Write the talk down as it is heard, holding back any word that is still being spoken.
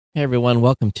Hey everyone,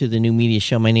 welcome to the New Media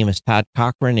Show. My name is Todd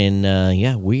Cochran,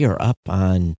 and we are up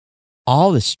on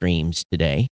all the streams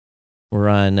today. We're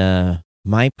on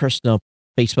my personal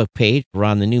Facebook page. We're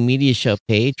on the New Media Show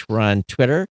page. We're on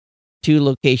Twitter, 2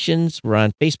 locations. We're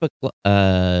on Facebook,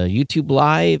 YouTube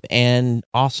Live, and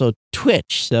also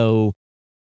Twitch. So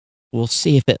we'll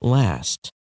see if it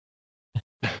lasts.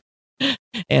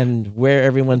 And where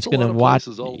everyone's going to watch,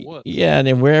 yeah, and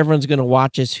then where everyone's going to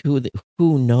watch us, who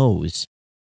knows?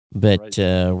 But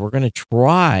we're going to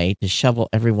try to shovel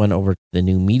everyone over to the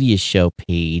New Media Show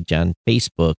page on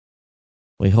Facebook.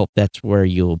 We hope that's where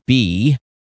you'll be.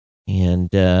 And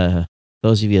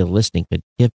those of you listening could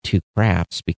give 2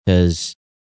 craps because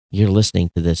you're listening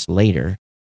to this later.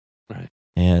 Right.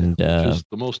 And just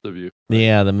the most of you. Right?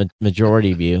 Yeah, the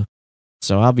majority of you.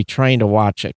 So I'll be trying to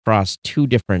watch across 2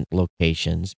 different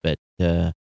locations. But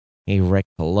hey, Rick,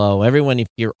 hello. Everyone, if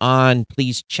you're on,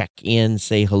 please check in,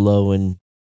 say hello, and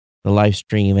the live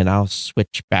stream, and I'll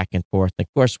switch back and forth. Of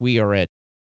course, we are at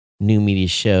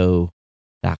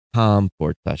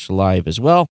newmediashow.com/live as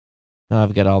well.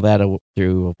 I've got all that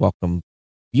through. Welcome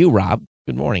you, Rob.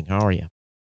 Good morning. How are you?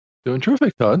 Doing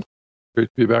terrific, Todd. Great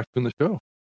to be back in the show.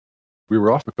 We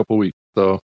were off a couple weeks,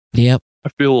 so yep. I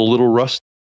feel a little rust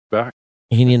back.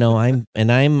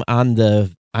 And I'm on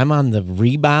the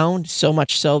rebound, so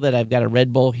much so that I've got a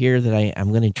Red Bull here that I'm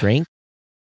going to drink.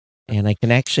 And I can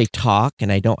actually talk,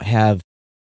 and I can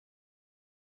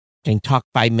talk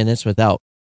 5 minutes without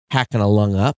hacking a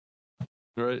lung up.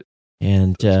 Right.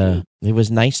 And it was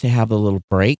nice to have a little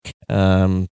break,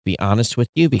 be honest with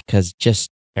you, because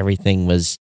just everything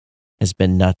has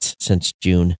been nuts since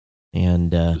June.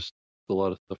 And just a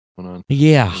lot of stuff going on.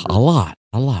 Yeah, a lot.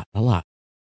 Yeah.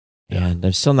 And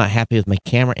I'm still not happy with my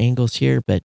camera angles here,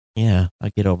 but yeah,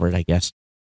 I'll get over it, I guess.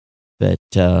 But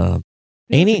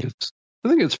I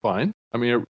think it's fine. I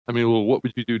mean, well, what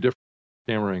would you do different?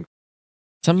 Camera angle?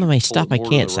 Some of my stuff I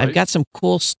can't. I've got some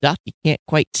cool stuff you can't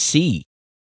quite see.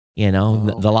 The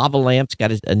lava lamp's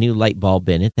got a new light bulb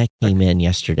in it that came in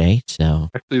yesterday. So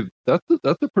actually, that's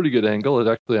a pretty good angle.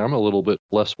 I'm a little bit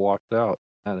less walked out.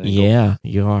 Yeah,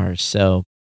 you are. So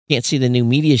can't see the New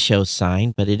Media Show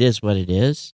sign, but it is what it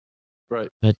is. Right.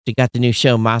 But you got the new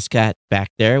show mascot back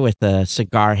there with a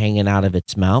cigar hanging out of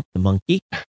its mouth, the monkey.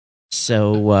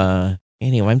 So.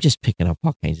 Anyway, I'm just picking up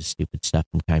all kinds of stupid stuff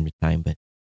from time to time, but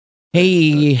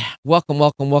hey, welcome,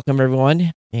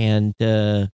 everyone. And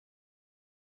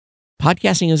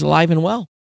podcasting is alive and well.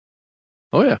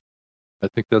 Oh, yeah. I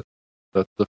think that's a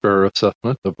fair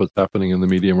assessment of what's happening in the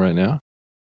medium right now.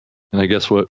 And I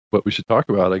guess what we should talk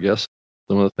about,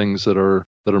 some of the things that are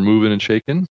moving and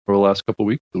shaking over the last couple of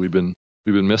weeks that we've been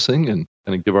missing, and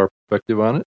kind of give our perspective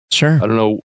on it. Sure. I don't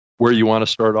know where you want to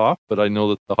start off, but I know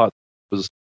that the hot was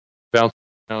bounced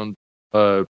around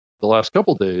the last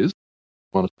couple days.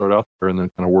 I want to start out there and then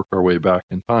kind of work our way back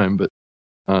in time. But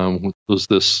was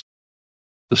this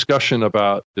discussion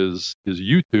about is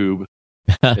YouTube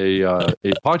a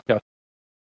podcast,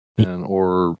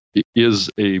 or is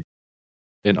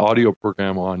an audio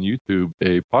program on YouTube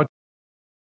a podcast?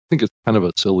 I think it's kind of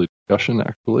a silly discussion,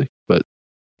 actually. But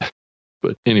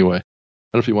anyway, I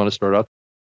don't know if you want to start out.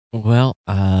 Well,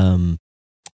 I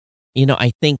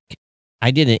think I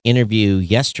did an interview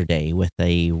yesterday with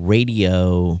a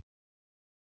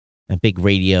big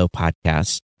radio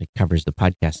podcast that covers the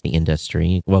podcasting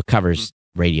industry. Well, covers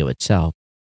radio itself.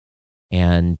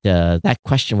 And that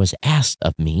question was asked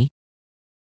of me.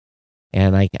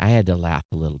 And I had to laugh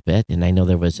a little bit. And I know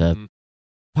there was a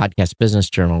Podcast Business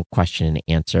Journal question and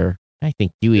answer. I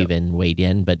think you even weighed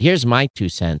in. But here's my 2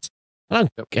 cents. I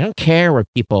don't care where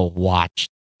people watch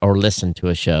or listen to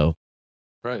a show.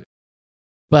 Right.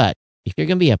 But if you're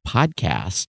going to be a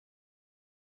podcast,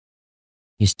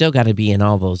 you still got to be in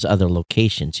all those other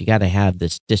locations. You got to have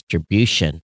this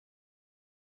distribution.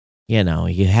 You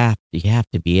have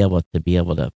to be able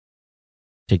to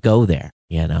go there.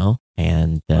 And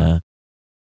I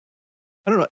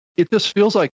don't know. It just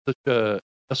feels like such a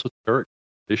esoteric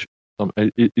issue.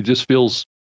 It just feels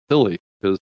silly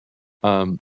because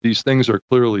these things are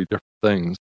clearly different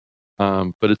things.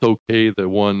 But it's okay that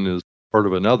one is part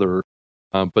of another.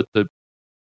 But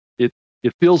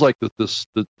it feels like the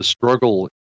struggle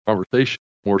conversation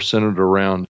more centered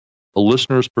around the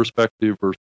listener's perspective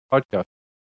versus podcast.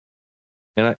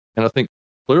 And I think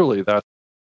clearly that's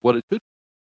what it should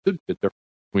be a difference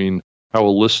between how a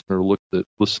listener looks at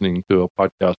listening to a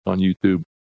podcast on YouTube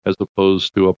as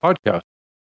opposed to a podcast.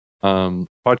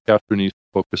 Podcaster needs to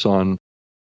focus on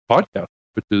podcast,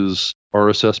 which is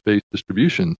RSS-based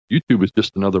distribution. YouTube is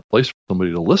just another place for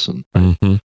somebody to listen.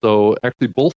 Mm-hmm. So actually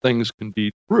both things can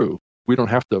be true. we don't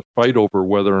have to fight over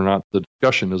whether or not the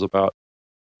discussion is about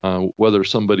whether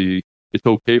it's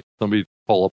okay for somebody to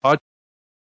call a podcast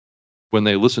when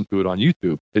they listen to it on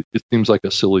YouTube. It seems like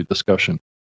a silly discussion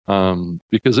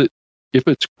because if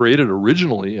it's created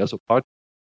originally as a podcast,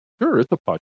 sure, it's a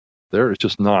podcast there. It's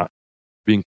just not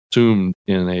being consumed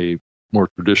in a more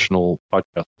traditional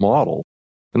podcast model.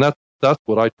 And that's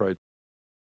what I tried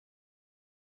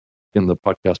in the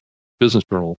Podcast Business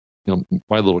Journal.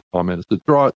 My little comment is to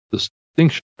draw a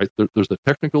distinction, right? There's a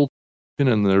technical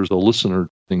distinction and there's a listener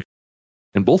distinction.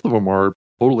 And both of them are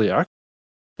totally accurate,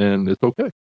 and it's okay.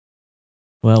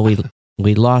 Well,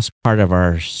 we lost part of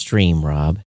our stream,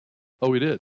 Rob. Oh, we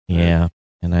did? Yeah.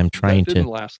 And I'm trying that didn't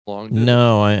last long, did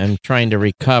No, I'm trying to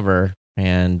recover.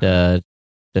 And the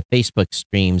Facebook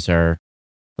streams are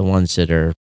the ones that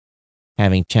are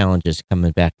having challenges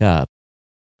coming back up.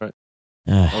 Right.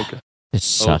 Okay. It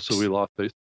sucks. Oh, so we lost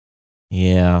Facebook.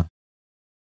 Yeah.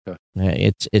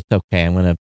 Okay. It's okay. I'm going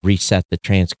to reset the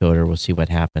transcoder. We'll see what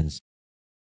happens.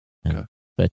 Okay.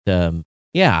 But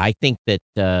yeah, I think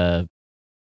that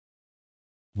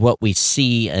what we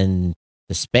see in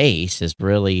the space is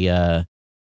really,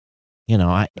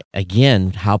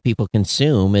 again, how people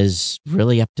consume is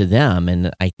really up to them.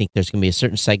 And I think there's going to be a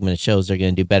certain segment of shows that are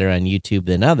going to do better on YouTube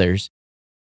than others.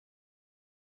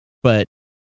 But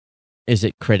is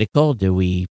it critical? Do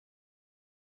we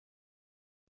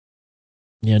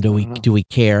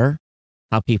care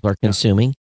how people are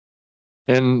consuming?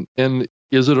 And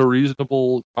is it a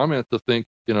reasonable comment to think,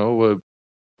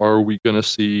 are we going to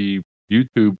see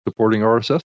YouTube supporting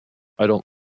RSS? I don't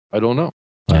know.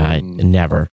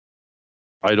 Never.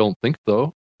 I don't think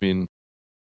so. I mean,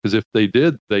 because if they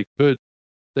did, they could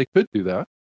do that.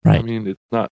 Right. I mean, it's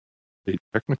not a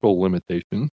technical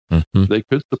limitation. Mm-hmm. They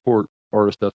could support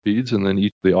RSS feeds, and then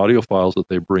each of the audio files that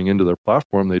they bring into their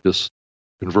platform, they just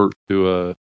convert to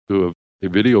a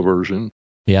video version.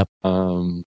 Yep.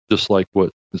 Just like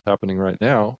what is happening right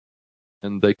now,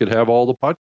 and they could have all the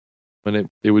podcasts, and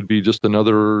it would be just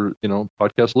another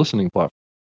podcast listening platform.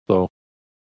 So,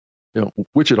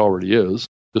 which it already is.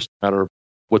 Just a matter of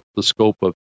what's the scope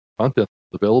of content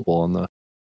available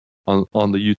on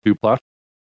the YouTube platform.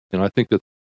 And I think that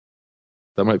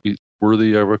might be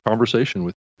worthy of a conversation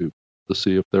with YouTube to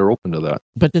see if they're open to that.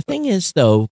 But the thing is,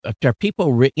 though, are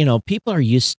people people are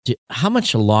used to how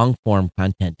much long form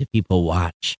content do people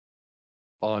watch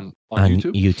on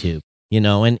YouTube?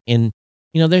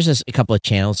 And there's a couple of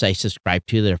channels I subscribe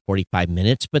to that are 45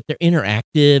 minutes, but they're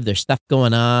interactive. There's stuff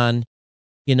going on.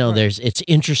 Right. It's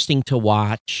interesting to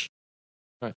watch.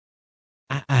 Right.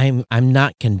 I'm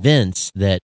not convinced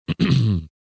that, Sure.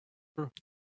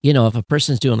 if a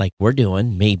person's doing like we're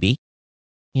doing, maybe,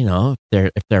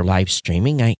 if they're live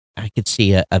streaming, I could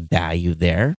see a value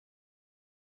there.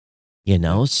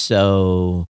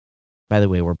 So by the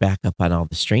way, we're back up on all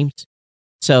the streams.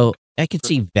 So I could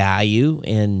see value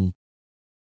in,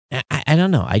 I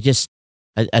don't know. I just,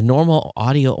 a normal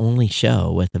audio only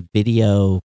show with a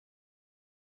video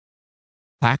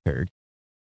placard,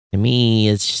 to me,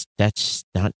 that's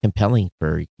not compelling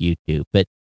for YouTube. But,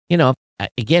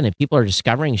 again, if people are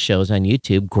discovering shows on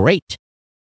YouTube, great.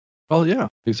 Well, yeah,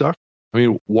 exactly. I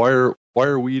mean, why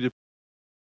are we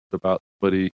about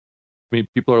somebody? I mean,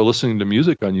 people are listening to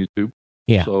music on YouTube.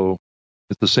 Yeah. So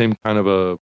it's the same kind of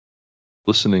a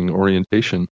listening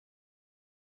orientation.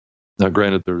 Now,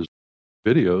 granted, there's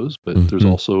videos, but there's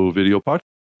also video podcasts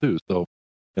too. So,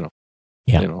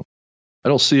 I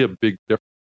don't see a big difference.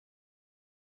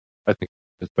 I think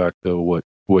it's back to what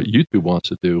YouTube wants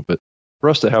to do. But for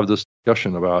us to have this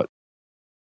discussion about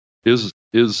is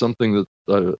something that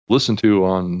I listen to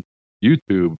on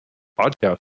YouTube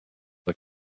podcast, like,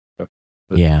 but,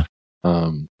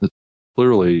 it's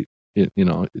clearly,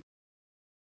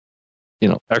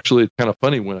 actually it's kind of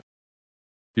funny when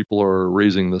people are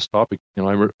raising this topic.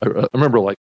 I remember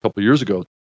like a couple of years ago,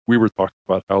 we were talking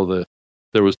about how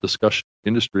there was discussion in the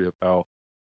industry of how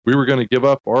we were going to give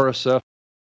up RSS.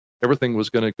 Everything was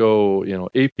going to go,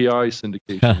 API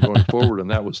syndication going forward,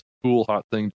 and that was the cool, hot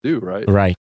thing to do, right?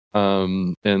 Right.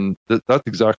 And that's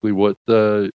exactly what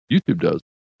YouTube does.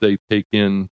 They take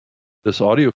in this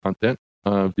audio content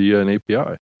via an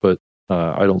API, but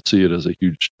I don't see it as a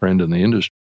huge trend in the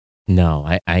industry. No,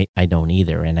 I don't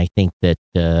either. And I think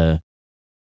that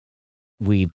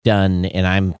we've done, and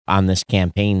I'm on this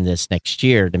campaign this next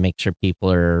year to make sure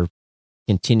people are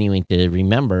continuing to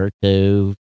remember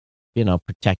to,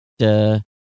 protect RSS.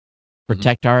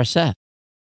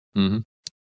 Mm-hmm.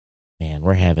 Man,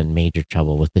 we're having major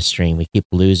trouble with the stream. We keep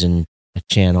losing a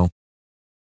channel.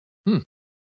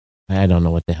 I don't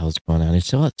know what the hell's going on. It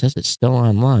says it's still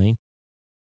online.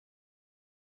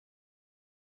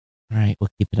 All right, we'll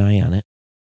keep an eye on it.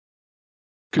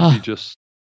 Could be just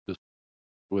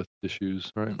with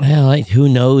issues, right? Well, who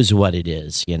knows what it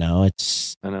is? I know.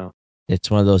 It's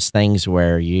one of those things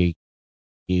where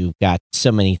you've got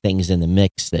so many things in the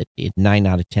mix that 9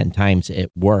 out of 10 times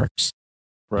it works.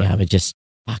 Right. Yeah, but it just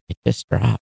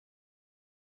dropped.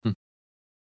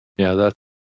 Yeah, that's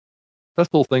the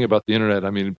whole thing about the internet. I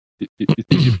mean, you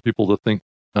get people to think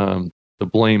to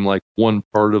blame like one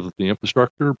part of the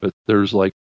infrastructure, but there's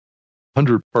like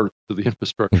 100 parts to the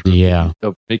infrastructure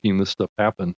of making this stuff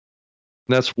happen.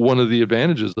 And that's one of the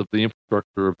advantages of the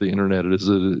infrastructure of the internet is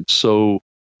that it's so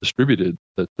distributed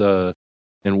that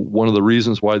and one of the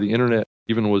reasons why the internet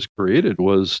even was created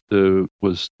was to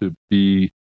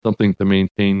be something to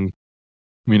maintain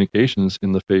communications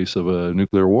in the face of a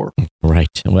nuclear war. Right.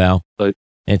 Well, I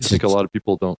think a lot of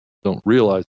people don't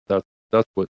realize that's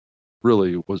what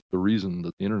really was the reason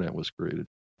that the internet was created.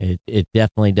 It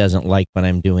definitely doesn't like what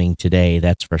I'm doing today,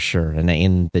 that's for sure. And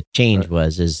the change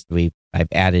I've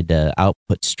added an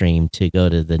output stream to go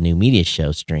to the new media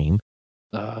show stream,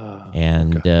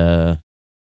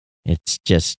 it's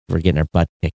just we're getting our butt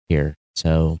kicked here.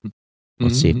 So we'll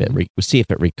see if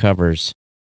it recovers.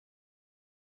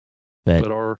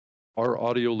 But our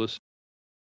audio listeners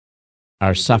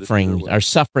are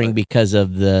suffering because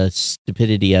of the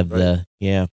stupidity of the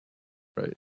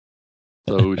right.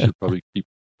 So we should probably keep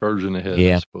charging ahead,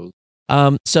 I suppose.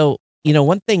 So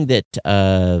one thing that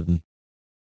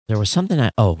there was something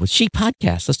with Sheep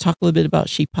Podcast. Let's talk a little bit about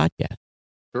Sheep Podcast.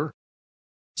 Sure.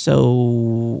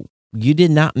 So you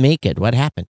did not make it. What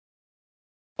happened?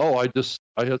 Oh, I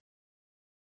had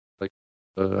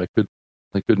I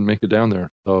couldn't make it down there.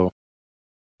 So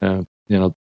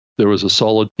there was a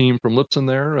solid team from Lipson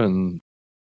there, and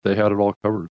they had it all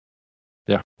covered.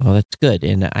 Yeah. Well, that's good.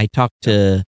 And I talked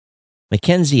to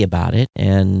Mackenzie about it,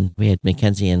 and we had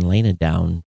Mackenzie and Lena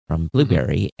down from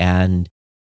Blueberry, and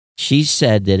she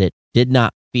said that it did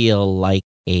not feel like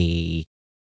it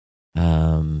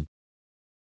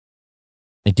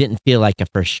didn't feel like a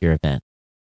first year event.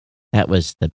 That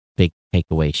was the big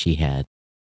takeaway she had.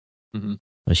 Mm-hmm.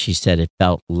 Well, she said it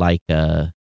felt like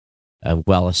a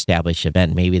well-established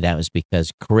event. Maybe that was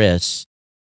because Chris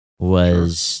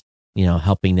was,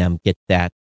 helping them get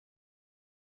that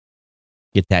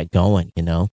going,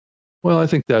 Well, I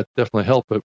think that definitely helped,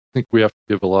 but I think we have to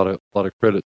give a lot of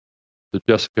credit to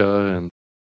Jessica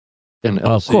and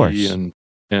Elsie, of course.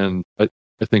 and I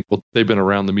think they've been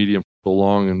around the medium for so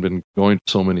long and been going to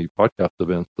so many podcast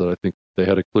events that I think they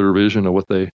had a clear vision of what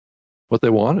they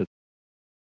wanted.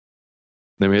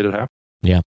 They made it happen.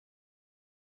 Yeah.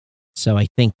 So I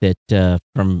think that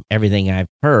from everything I've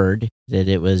heard, that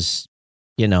it was,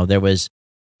 there was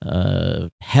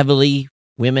heavily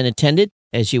women attended,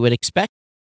 as you would expect.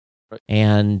 Right.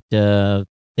 And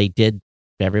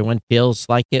everyone feels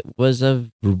like it was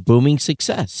a booming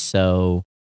success. So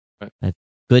that's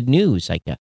good news, I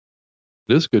guess.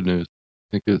 It is good news.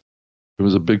 I think it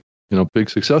was a big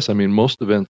success. I mean, most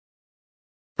events,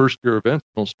 first year events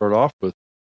don't start off with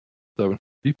 7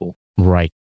 people.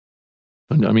 Right.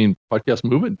 I mean, Podcast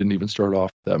Movement didn't even start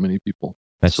off with that many people.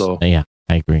 Yeah,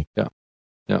 I agree. Yeah.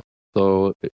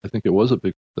 So I think it was a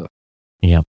big success.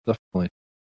 Yeah. Definitely.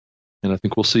 And I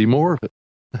think we'll see more of it.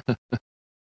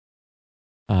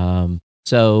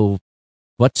 So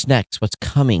what's next? What's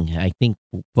coming? I think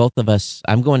both of us,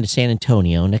 I'm going to San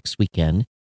Antonio next weekend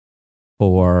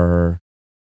for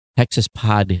Texas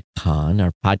PodCon,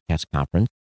 our podcast conference.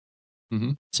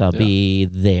 Mm-hmm. So I'll be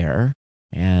there.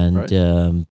 And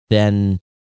then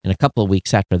in a couple of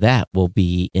weeks after that, we'll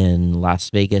be in Los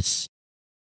Angeles.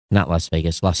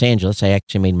 I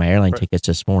actually made my airline tickets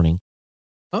this morning.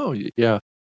 Oh, yeah.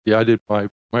 Yeah, I did my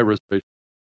reservation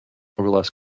over the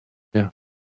last,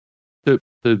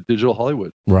 to Digital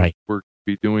Hollywood. Right. We're going to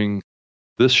be doing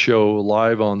this show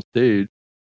live on stage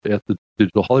at the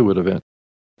Digital Hollywood event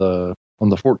on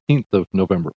the 14th of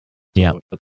November. Yeah.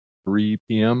 At 3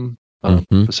 p.m.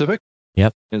 Pacific.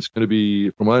 Yep. And it's going to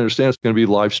be, from what I understand, it's going to be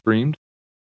live streamed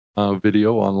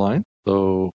video online.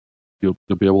 So you'll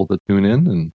be able to tune in,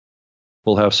 and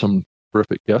we'll have some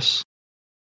terrific guests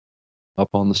up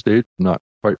on the stage. Not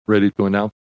quite ready to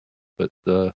announce, but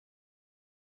there'll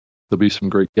be some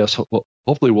great guests.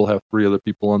 Hopefully we'll have 3 other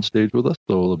people on stage with us,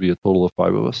 so it'll be a total of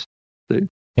 5 of us on stage.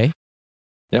 Okay.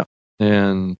 Yeah.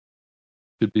 And it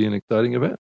should be an exciting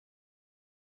event.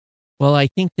 Well, I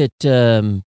think that,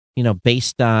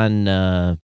 based on,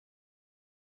 I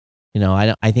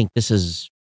think this is,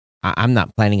 I'm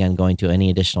not planning on going to any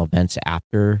additional events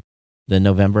after the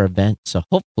November event. So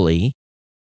hopefully,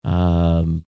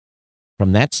 from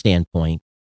that standpoint,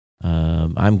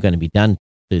 I'm going to be done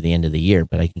through the end of the year,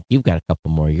 but I think you've got a couple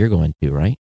more you're going to,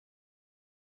 right?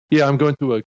 Yeah, I'm going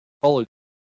to a college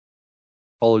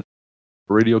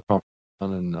radio conference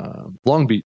down in Long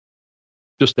Beach,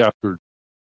 just after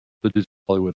the Digital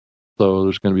Hollywood. So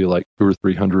there's going to be like 200 or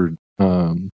 300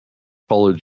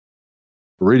 college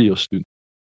radio students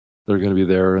that are going to be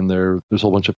there, and there's a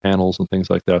whole bunch of panels and things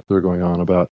like that that are going on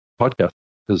about podcasts.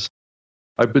 Because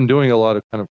I've been doing a lot of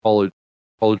kind of college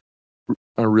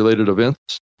related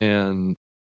events, and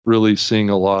really seeing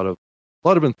a lot of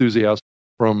enthusiasm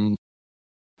from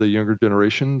the younger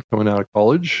generation coming out of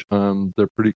college. They're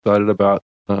pretty excited about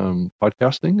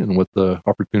podcasting and what the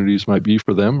opportunities might be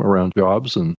for them around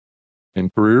jobs and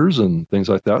careers and things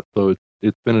like that. So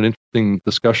it's been an interesting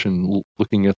discussion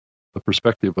looking at the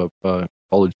perspective of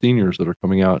college seniors that are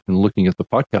coming out and looking at the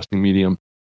podcasting medium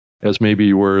as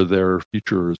maybe where their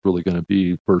future is really going to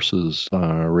be versus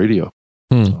radio.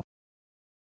 So,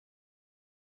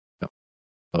 yeah.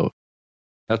 So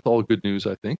that's all good news,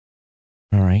 I think.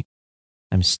 All right.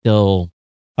 I'm still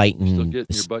fighting. Still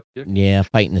getting your butt kicked? Yeah,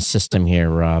 fighting the system here,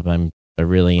 Rob. I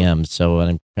really am. So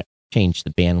I'm change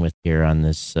the bandwidth here on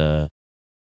this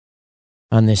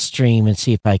stream and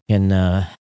see if I can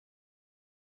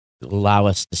allow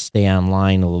us to stay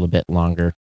online a little bit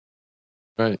longer.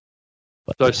 Right.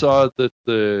 But, so I saw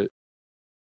that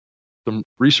some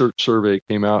research survey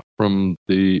came out from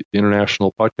the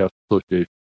International Podcast Association.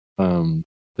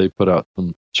 They put out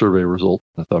some survey results.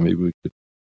 I thought maybe we could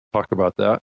talk about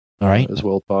that. All right. As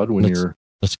well, Todd, when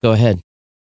let's go ahead.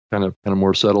 Kind of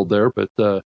more settled there, but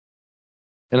and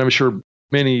I'm sure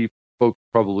many folks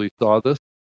probably saw this,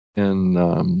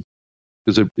 and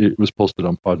because it was posted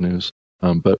on Pod News.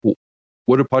 But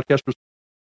what podcast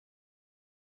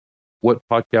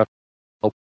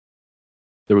help?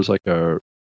 There was like a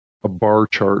bar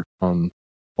chart on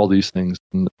all these things,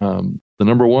 and the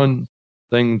number one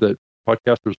thing that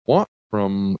podcasters want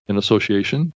from an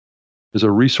association is a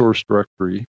resource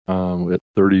directory at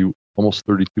almost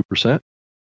 32%,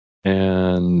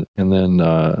 and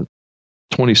then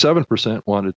 27%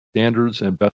 wanted standards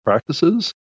and best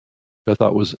practices, which I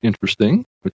thought was interesting.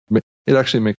 It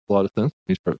actually makes a lot of sense when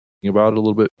you start thinking about it a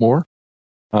little bit more.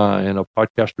 And a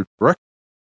podcaster direct,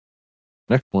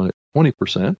 next one at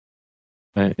 20%,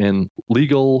 and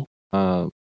legal,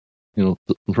 some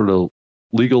sort of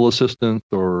legal assistance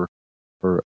or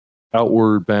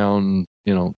outward bound,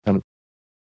 kind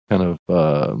of,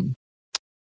 I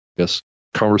guess,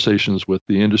 conversations with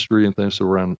the industry and things, so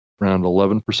around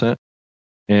 11%,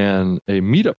 and a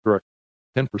meetup director,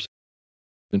 10%.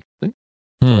 Interesting.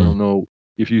 So I don't know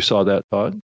if you saw that,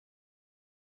 Todd.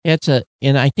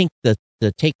 And I think the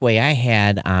takeaway I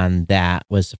had on that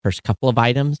was the first couple of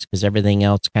items, because everything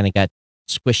else kind of got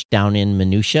squished down in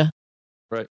minutia.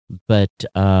 Right. But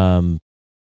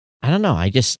I don't know. I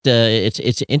just it's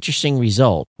an interesting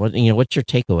result. What's your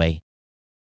takeaway?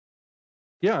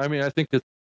 Yeah, I mean, I think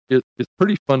it's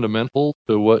pretty fundamental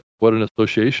to what an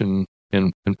association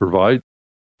can provide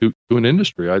to an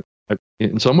industry. I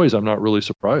in some ways I'm not really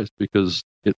surprised, because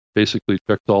it basically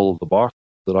checks all of the boxes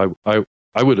that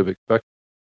I would have expected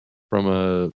from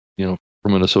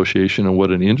an association and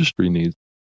what an industry needs.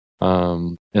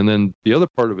 And then the other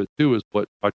part of it too is what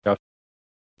podcasts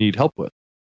need help with.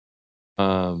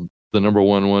 The number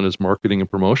one is marketing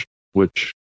and promotion,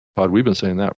 which, Todd, we've been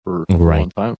saying that for a long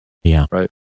time. Yeah. Right.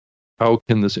 How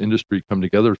can this industry come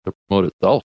together to promote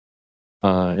itself?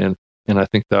 And I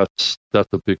think that's a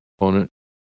big component.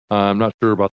 I'm not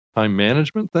sure about the time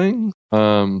management thing.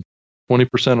 20%,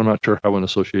 I'm not sure how an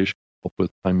association can help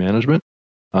with time management.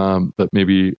 But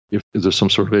maybe if there's some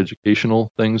sort of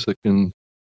educational things that can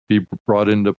be brought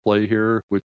into play here,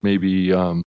 which maybe,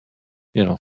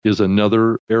 is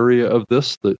another area of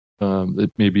this that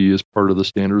it maybe is part of the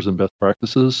standards and best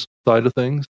practices side of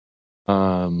things.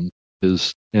 And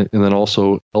then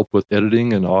also help with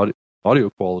editing and audio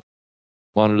quality,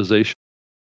 monetization,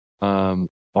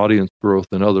 audience growth,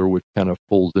 and other, which kind of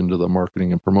folds into the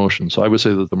marketing and promotion. So I would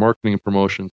say that the marketing and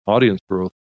promotion, audience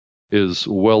growth, is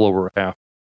well over half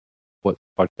what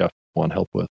podcasts want help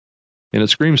with. And it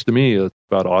screams to me it's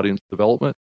about audience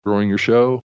development, growing your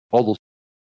show, all those.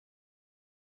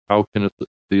 How can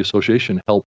the association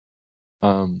help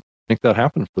make that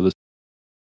happen for this?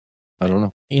 I don't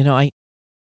know.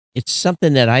 It's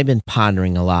something that I've been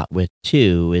pondering a lot with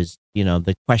too, is,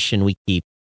 the question we keep,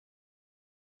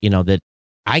 that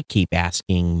I keep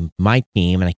asking my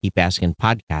team, and I keep asking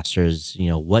podcasters,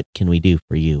 what can we do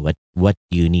for you? What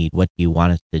do you need? What do you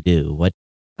want us to do?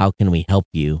 How can we help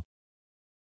you?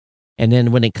 And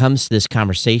then when it comes to this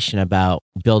conversation about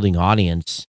building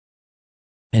audience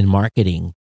and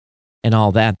marketing and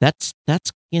all that, that's a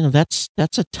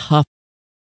tough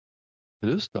It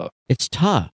is tough. It's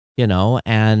tough,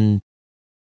 and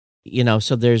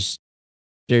so there's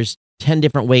 10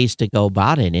 different ways to go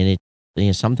about it,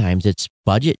 and sometimes it's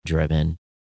budget driven,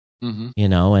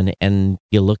 Mm-hmm. and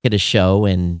you look at a show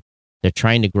and they're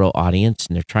trying to grow audience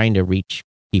and they're trying to reach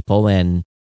people, and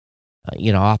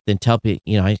I often tell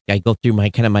people, I go through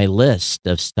my list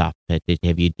of stuff that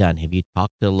have you done? Have you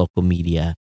talked to the local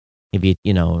media? Have you,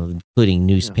 including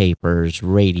newspapers,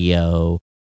 radio,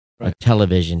 Right.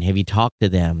 television? Have you talked to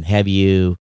them? Have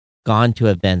you gone to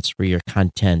events for your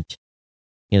content,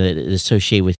 that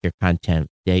associate with your content?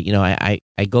 I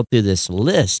go through this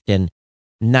list, and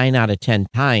 9 out of 10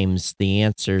 times the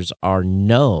answers are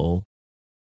no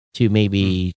to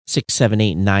maybe 6, 7,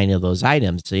 8, 9 of those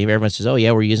items. So everyone says, "Oh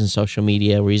yeah, we're using social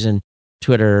media, we're using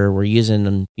Twitter, we're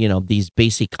using these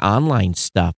basic online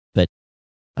stuff." But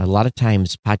a lot of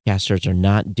times, podcasters are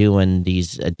not doing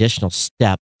these additional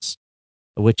steps,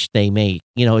 which they may.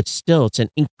 It's an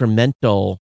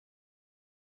incremental.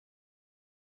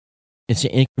 It's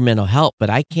an incremental help,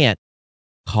 but I can't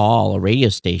call a radio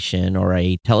station or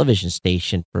a television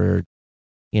station for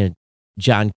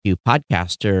John Q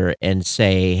podcaster and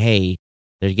say, "Hey,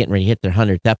 they're getting ready to hit their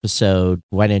 100th episode.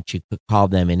 Why don't you call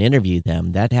them and interview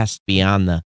them?" That has to be on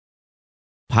the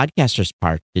podcaster's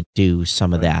part to do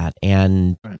some of that.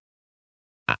 And Right.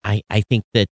 I think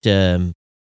that, and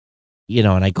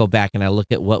I go back and I look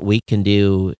at what we can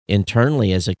do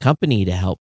internally as a company to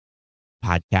help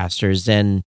podcasters.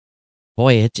 And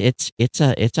boy, it's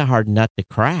a hard nut to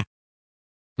crack.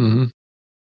 Mm-hmm.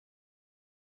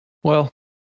 Well,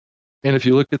 and if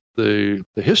you look at the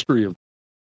history of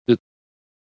it,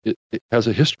 it has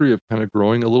a history of kind of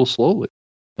growing a little slowly.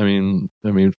 I mean,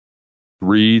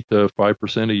 3 to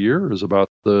 5% a year is about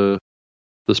the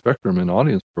spectrum in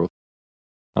audience growth.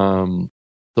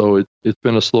 So it's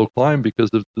been a slow climb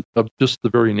because of just the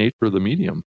very nature of the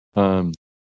medium.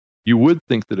 You would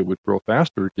think that it would grow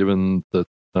faster, given that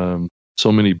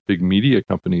so many big media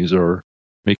companies are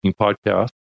making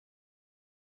podcasts,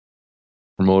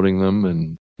 promoting them,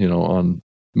 and on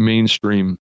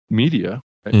mainstream media.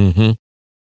 Right? Mm-hmm.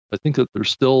 I think that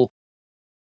there's still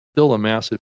a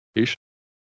massive application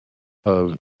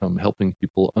of helping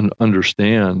people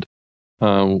understand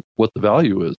what the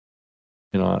value is.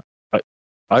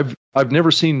 I've never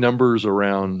seen numbers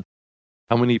around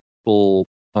how many people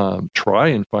try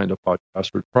and find a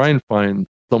podcast or try and find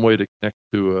some way to connect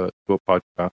to a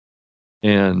podcast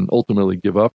and ultimately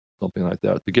give up something like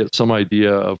that to get some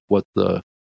idea of what the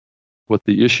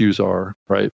issues are.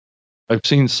 Right. I've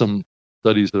seen some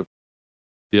studies of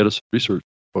the Edison Research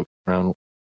folks around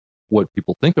what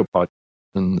people think of podcasts,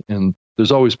 and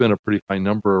there's always been a pretty high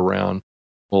number around,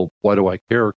 well, why do I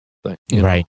care? Thing.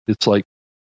 Right. It's like,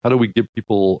 how do we give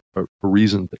people a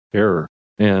reason to care,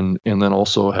 and then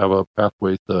also have a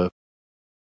pathway to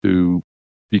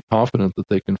be confident that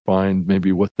they can find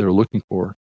maybe what they're looking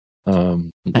for,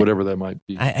 whatever that might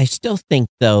be. I still think,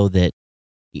 though, that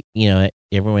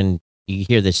everyone, you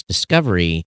hear this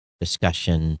discovery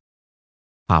discussion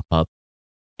pop up,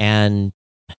 and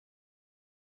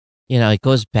it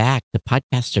goes back. The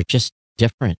podcasts are just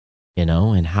different,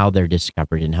 and how they're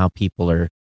discovered and how people are.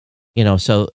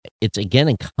 So it's again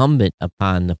incumbent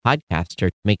upon the podcaster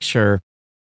to make sure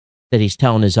that he's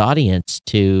telling his audience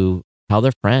to tell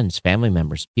their friends, family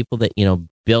members, people that,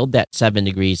 build that 7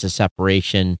 degrees of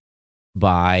separation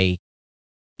by,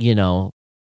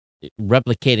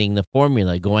 replicating the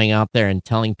formula, going out there and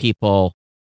telling people,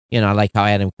 like how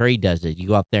Adam Curry does it. You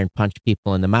go out there and punch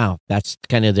people in the mouth. That's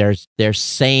kind of their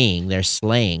saying, their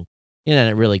slang.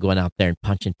 Not really going out there and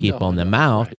punching people in the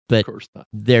mouth, right. but Of course not.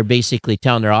 they're basically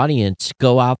telling their audience,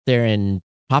 go out there and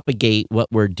propagate what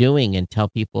we're doing and tell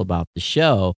people about the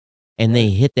show. And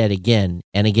they hit that again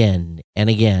and again and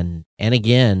again and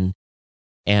again.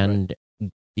 And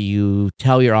you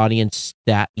tell your audience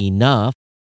that enough,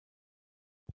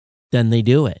 then they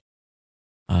do it.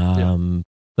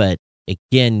 But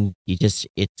again,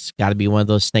 it's got to be one of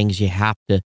those things you have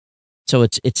to, so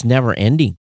it's never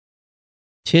ending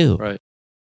too. Right.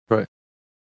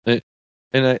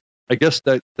 And I guess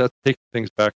that takes things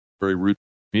back to the very root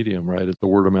medium, right? It's a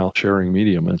word of mouth sharing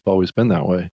medium, and it's always been that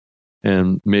way.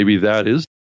 And maybe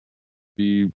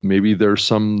maybe there's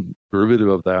some derivative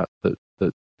of that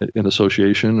in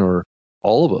association, or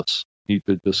all of us need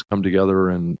to just come together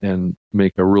and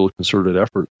make a real concerted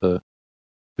effort to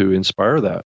inspire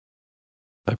that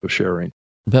type of sharing.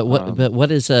 But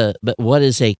what is a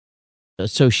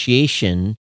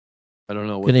association? I don't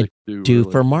know what going they to do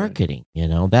really, for marketing.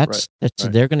 That's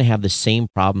Right. They're going to have the same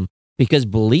problem, because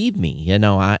believe me,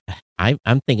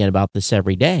 I'm thinking about this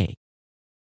every day,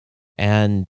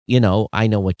 and I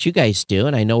know what you guys do,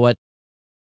 and I know what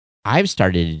I've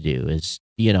started to do is,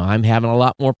 I'm having a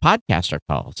lot more podcaster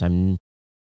calls.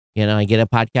 I get a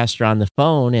podcaster on the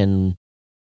phone and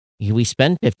we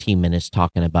spend 15 minutes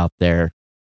talking about their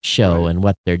show Right. and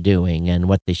what they're doing and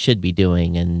what they should be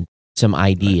doing and some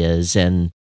ideas.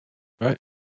 And Right.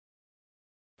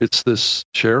 It's this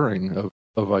sharing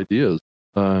of ideas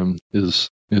is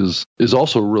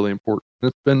also really important.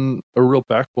 It's been a real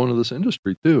backbone of this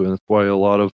industry too, and that's why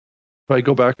if I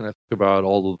go back and I think about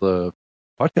all of the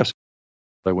podcasts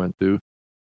I went to,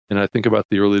 and I think about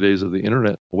the early days of the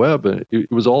internet, web, and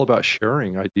it was all about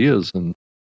sharing ideas and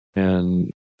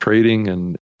trading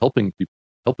and helping people,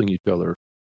 helping each other.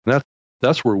 And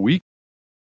that's where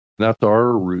that's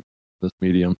our root, this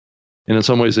medium. And in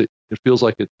some ways, it feels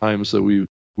like at times that we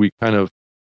kind of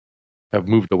have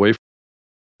moved away from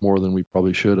more than we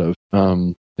probably should have,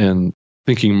 and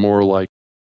thinking more like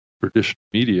traditional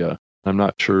media. I'm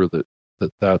not sure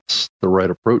that's the right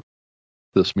approach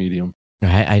to this medium.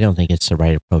 I don't think it's the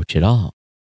right approach at all.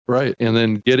 Right. And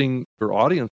then getting your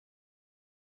audience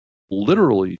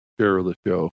literally share the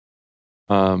show,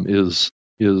 is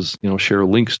share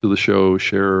links to the show,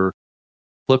 share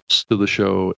clips to the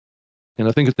show. And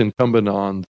I think it's incumbent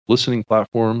on listening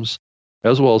platforms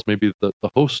as well as maybe the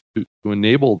host to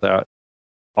enable that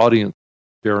audience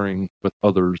sharing with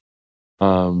others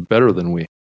better than we,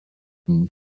 to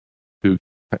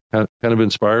kind of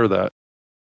inspire that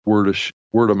word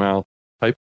of mouth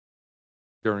type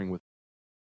sharing with.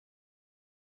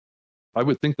 I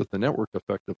would think that the network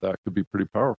effect of that could be pretty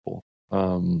powerful. I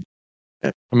know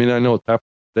it's happening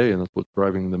today, and that's what's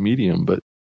driving the medium. But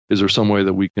is there some way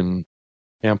that we can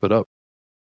amp it up?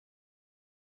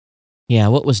 Yeah,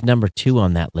 what was number 2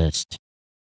 on that list?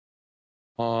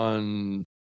 On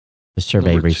the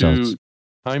survey results. 2,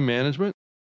 time management.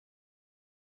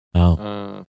 Oh,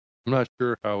 I'm not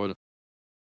sure how it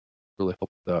really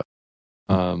helps that.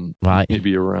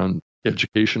 Maybe around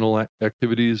educational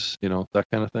activities, that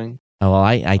kind of thing. Well,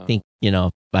 I think,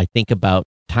 I think about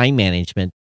time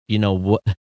management,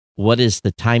 what is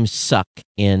the time suck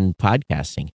in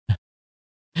podcasting?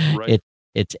 Right.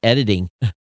 It's editing.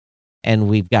 And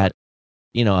we've got,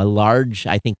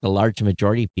 I think the large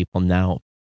majority of people now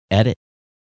edit.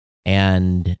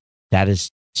 And that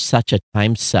is such a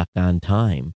time suck on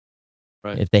time.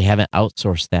 Right. If they haven't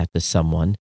outsourced that to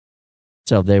someone.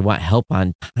 So if they want help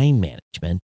on time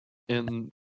management. And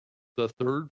the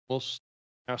third most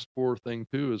asked for thing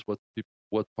too is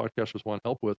what podcasters want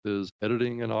help with is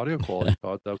editing and audio quality.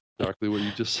 Todd, that's exactly what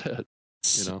you just said.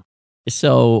 So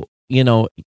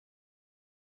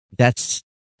that's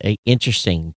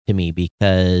interesting to me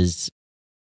because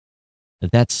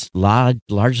that's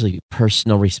largely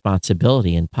personal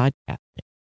responsibility in podcasting.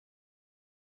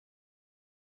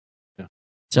 Yeah.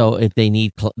 So if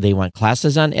they want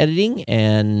classes on editing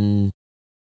and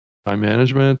time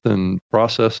management and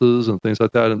processes and things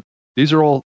like that, and these are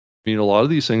all. A lot of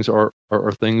these things are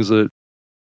things that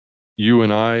you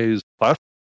and I's platform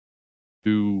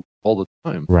do all the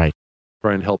time. Right.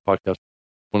 Try and help podcasts.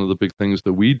 One of the big things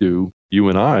that we do, you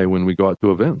and I, when we go out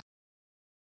to events,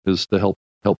 is to help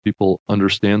people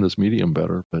understand this medium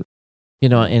better. But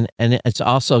and it's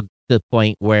also the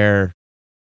point where,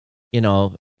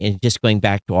 and just going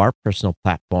back to our personal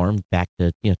platform, back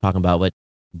to talking about what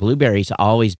Blueberry's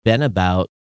always been about.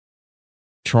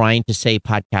 Trying to save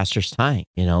podcasters time.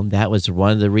 That was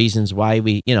one of the reasons why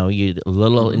we, you a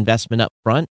little investment up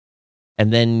front,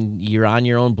 and then you're on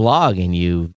your own blog and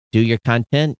you do your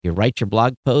content, you write your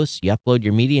blog posts, you upload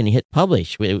your media and you hit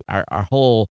publish. Our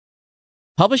whole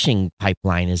publishing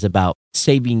pipeline is about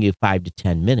saving you 5 to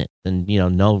 10 minutes. And,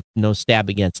 no stab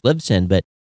against Libsyn, but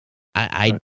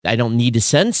I don't need to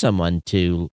send someone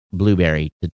to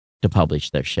Blueberry to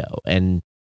publish their show.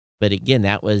 But again,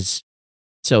 that was,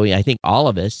 so I think all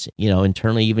of us,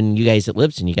 internally, even you guys at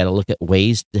Libsyn, you got to look at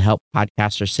ways to help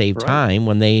podcasters save time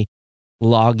when they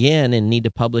log in and need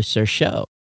to publish their show.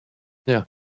 Yeah.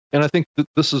 And I think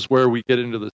this is where we get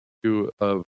into the issue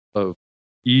of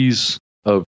ease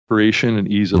of creation and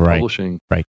ease of publishing.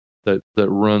 Right. That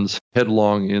runs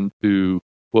headlong into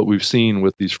what we've seen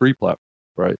with these free platforms,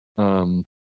 right?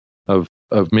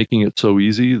 Of making it so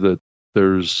easy that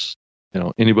there's,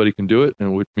 anybody can do it,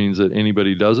 and which means that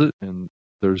anybody does it, and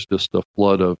there's just a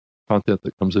flood of content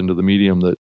that comes into the medium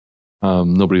that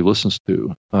nobody listens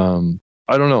to.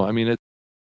 I don't know.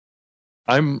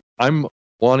 I'm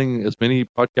wanting as many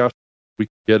podcasts we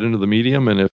can get into the medium,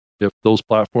 and if those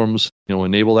platforms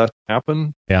enable that to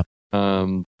happen,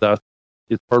 that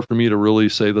it's hard for me to really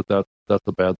say that's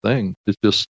a bad thing. It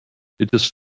just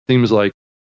seems like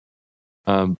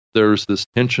there's this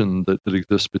tension that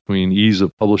exists between ease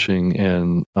of publishing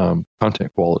and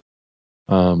content quality.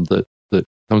 that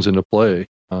comes into play.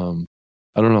 I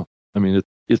don't know. I mean,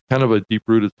 it's kind of a deep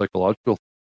rooted psychological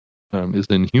is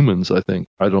in humans. I think.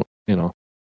 I don't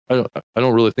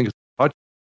really think it's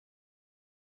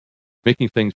making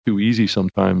things too easy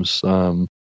sometimes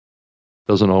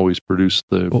doesn't always produce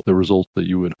the results that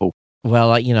you would hope.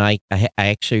 Well, I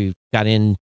actually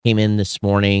came in this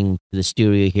morning to the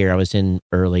studio here. I was in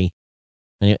early.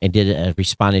 I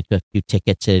responded to a few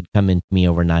tickets that had come into me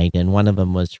overnight, and one of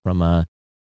them was from an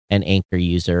Anchor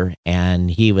user, and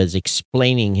he was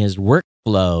explaining his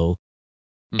workflow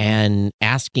and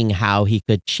asking how he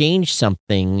could change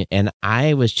something, and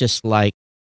I was just like,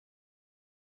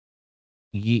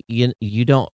 you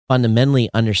don't fundamentally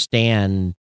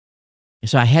understand.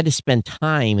 So I had to spend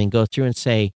time and go through and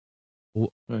say,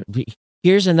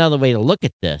 here's another way to look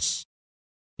at this,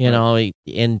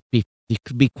 and to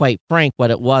be quite frank,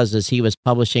 what it was is he was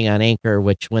publishing on Anchor,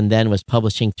 which then was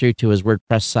publishing through to his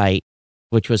WordPress site,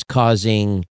 which was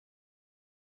causing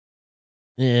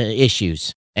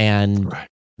issues and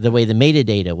the way the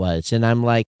metadata was. And I'm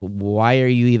like, why are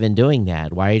you even doing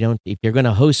that? If you're going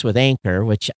to host with Anchor,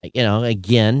 which,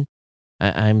 again,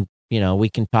 we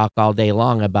can talk all day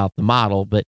long about the model,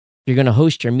 but if you're going to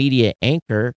host your media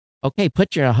Anchor, okay,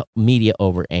 put your media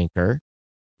over Anchor,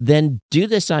 then do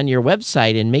this on your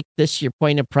website and make this your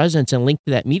point of presence and link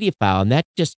to that media file. And that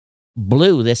just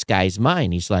blew this guy's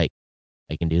mind. He's like,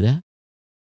 I can do that?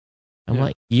 I'm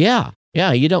like, yeah,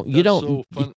 you don't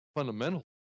fundamental.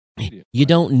 You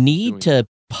don't need to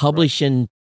publish in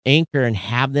Anchor and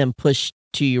have them push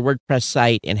to your WordPress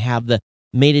site and have the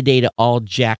metadata all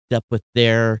jacked up with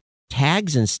their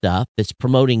tags and stuff that's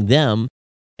promoting them.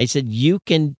 I said, you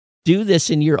can do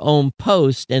this in your own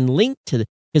post and link to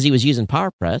because he was using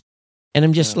PowerPress. And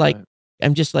I'm just like,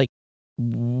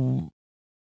 and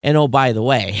oh, by the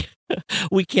way,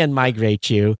 we can migrate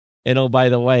you. And oh, by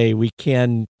the way, we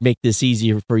can make this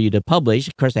easier for you to publish.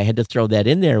 Of course, I had to throw that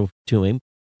in there to him,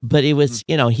 but it was,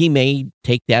 he may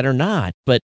take that or not,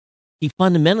 but he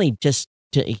fundamentally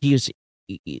he was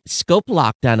scope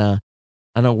locked on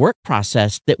a work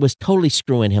process that was totally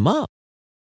screwing him up.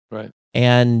 Right.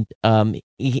 And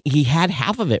he had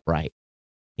half of it right,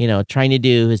 trying to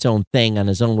do his own thing on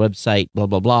his own website, blah,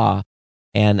 blah, blah.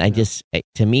 And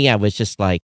to me, I was just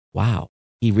like, wow,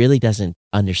 he really doesn't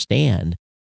understand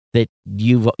that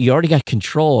you already got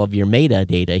control of your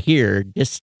metadata here.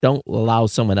 Just don't allow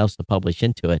someone else to publish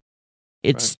into it.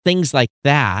 It's things like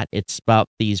that. It's about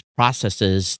these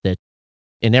processes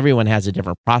and everyone has a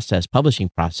different publishing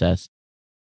process.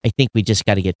 I think we just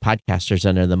got to get podcasters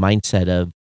under the mindset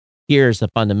of, here's the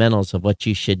fundamentals of what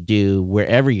you should do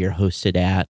wherever you're hosted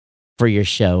at for your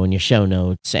show and your show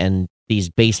notes and these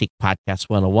basic podcast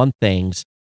 101 things,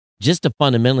 just to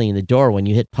fundamentally in the door when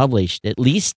you hit publish, at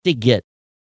least to get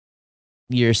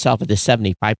yourself at the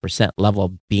 75% level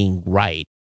of being right.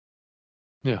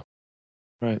 Yeah.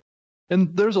 Right.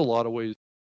 And there's a lot of ways.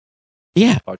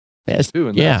 Yeah. Too.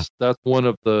 And that's one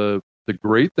of the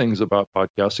great things about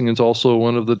podcasting. It's also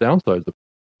one of the downsides of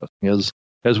podcasting.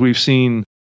 As we've seen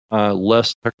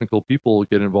less technical people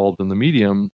get involved in the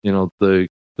medium, the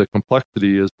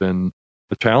complexity has been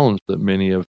a challenge that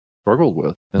many have struggled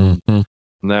with. And, and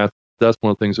that's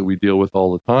one of the things that we deal with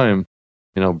all the time,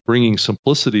 bringing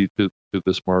simplicity to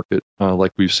this market,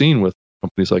 like we've seen with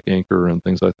companies like Anchor and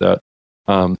things like that,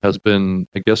 has been,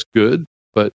 I guess, good.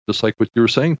 But just like what you were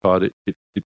saying, Todd,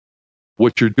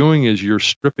 what you're doing is you're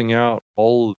stripping out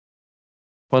all of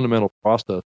the fundamental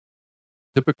process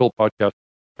typical podcast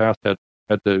past had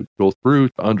to go through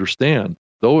to understand,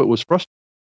 though it was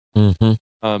frustrating.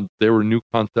 They were new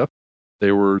concepts.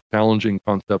 They were challenging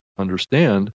concepts to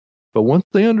understand. But once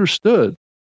they understood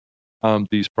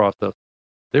these processes,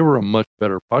 they were a much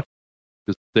better podcast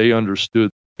because they understood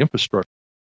the infrastructure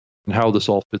and how this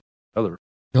all fits together.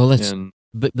 Well,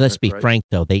 let's be frank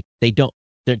though. I'm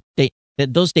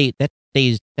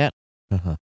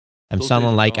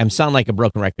sounding like a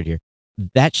broken record here.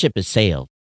 That ship has sailed.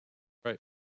 Right.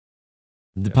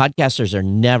 These new podcasters are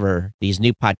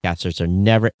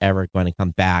never ever going to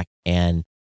come back and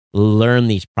learn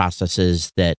these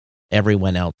processes that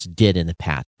everyone else did in the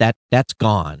past. That's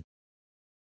gone.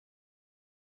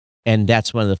 And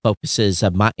that's one of the focuses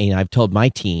of I've told my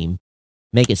team,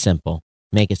 make it simple,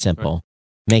 make it simple, right.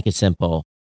 Make it simple,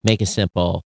 make it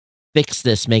simple, fix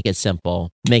this, make it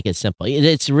simple, make it simple.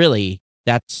 It's really,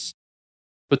 that's.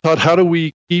 But Todd, how do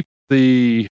we keep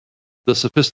the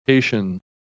sophistication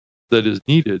that is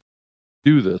needed to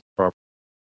do this properly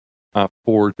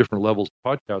for different levels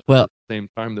of podcast at the same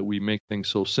time that we make things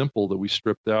so simple that we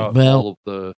stripped out all of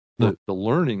the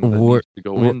learning that needs to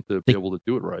go in to be able to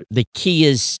do it right? The key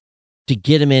is to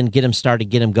get them in, get them started,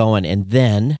 get them going, and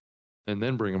then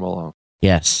bring them along.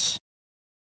 Yes.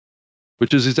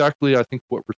 Which is exactly, I think,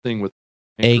 what we're seeing with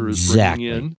Anchor exactly.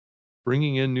 is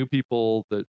bringing in new people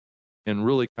that can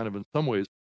really kind of, in some ways,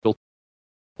 filter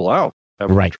people out.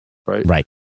 Right. Right.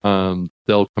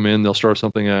 They'll come in, they'll start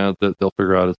something out that they'll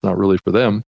figure out it's not really for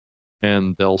them,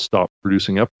 and they'll stop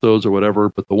producing episodes or whatever.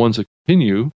 But the ones that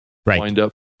continue wind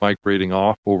up migrating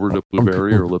off over to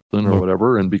Blueberry or Lipton or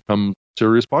whatever and become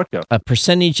serious podcasts. A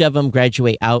percentage of them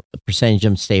graduate out, a percentage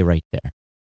of them stay right there.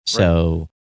 So,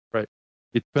 right.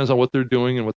 It depends on what they're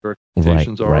doing and what their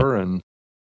expectations are, and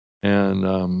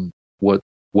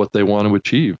what they want to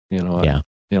achieve.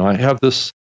 I have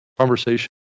this conversation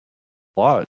a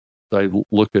lot. I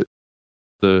look at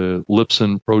the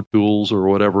Libsyn Pro Tools or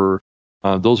whatever.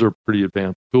 Those are pretty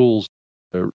advanced tools.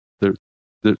 They're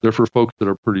for folks that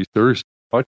are pretty serious.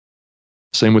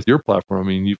 Same with your platform. I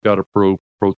mean, you've got a Pro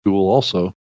Tool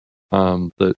also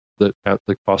that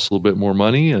costs a little bit more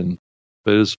money and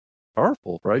but is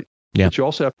powerful, right? Yeah. But you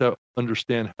also have to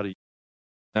understand how to.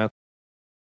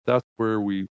 That's where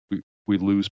we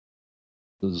lose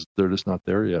because they're just not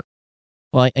there yet.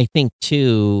 Well, I think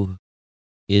too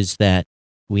is that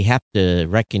we have to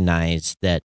recognize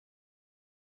that,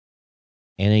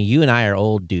 and you and I are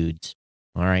old dudes,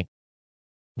 all right?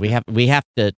 We have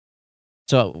to.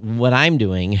 So what I'm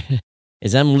doing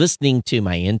is I'm listening to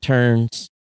my interns.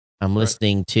 I'm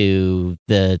listening to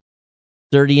the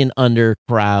 30 and under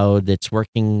crowd that's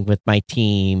working with my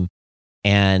team,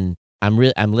 and I'm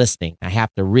listening. I have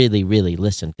to really, really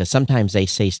listen because sometimes they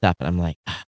say stuff and I'm like,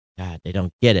 oh, God, they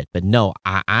don't get it. But no,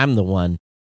 I'm the one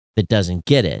that doesn't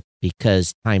get it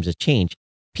because times have changed.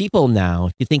 People now,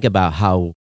 if you think about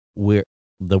how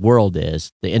the world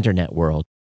is, the internet world,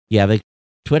 you have a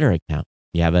Twitter account.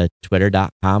 You have a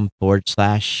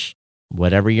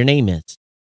twitter.com/whatever your name is.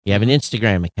 You have an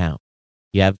Instagram account.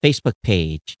 You have a Facebook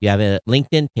page. You have a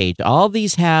LinkedIn page. All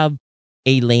these have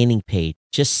a landing page,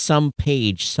 just some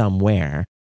page somewhere.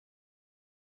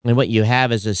 And what you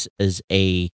have is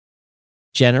a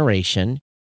generation,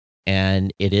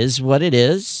 and it is what it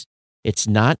is. It's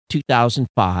not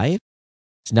 2005.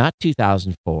 It's not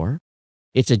 2004.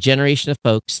 It's a generation of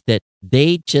folks that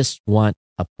they just want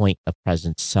a point of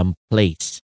presence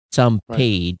someplace, some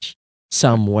page,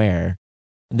 somewhere.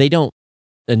 They don't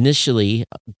initially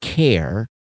care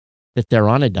that they're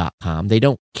on a .com. They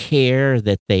don't care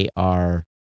that they are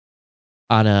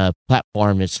on a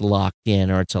platform that's locked in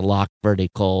or it's a locked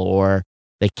vertical or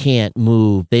they can't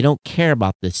move. They don't care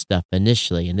about this stuff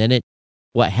initially. And then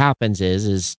what happens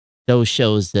is those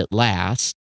shows that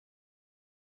last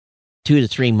 2 to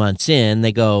 3 months in,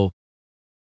 they go,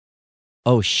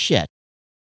 oh shit,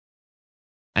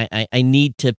 I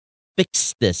need to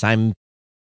fix this. I'm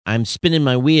spinning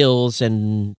my wheels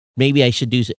and maybe I should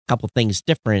do a couple things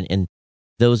different. And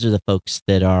those are the folks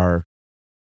that are,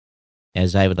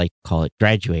 as I would like to call it,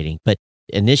 graduating. But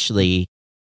initially,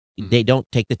 they don't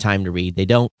take the time to read. They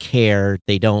don't care.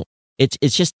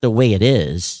 It's just the way it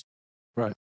is.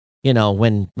 Right.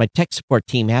 When my tech support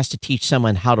team has to teach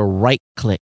someone how to right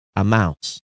click a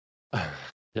mouse.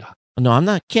 Yeah. No, I'm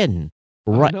not kidding.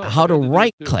 How to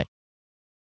right click.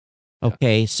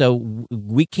 Okay, so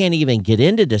we can't even get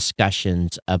into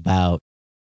discussions about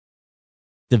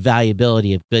the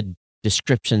valuability of good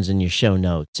descriptions in your show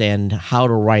notes and how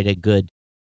to write a good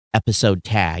episode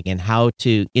tag and how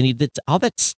to all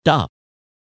that stuff.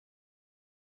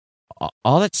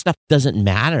 All that stuff doesn't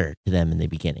matter to them in the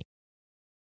beginning.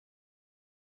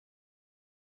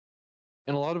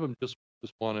 And a lot of them just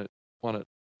want it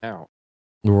now.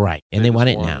 Right, and they want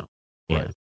it now.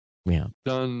 Right. Yeah.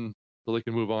 Done. So they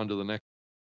can move on to the next.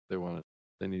 They want it.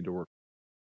 They need to work.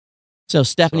 So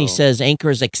Stephanie says Anchor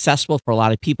is accessible for a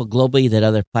lot of people globally that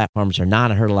other platforms are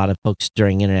not. I heard a lot of folks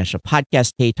during International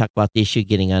Podcast Day talk about the issue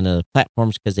getting on other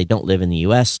platforms because they don't live in the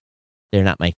U.S. They're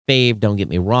not my fave. Don't get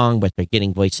me wrong, but they're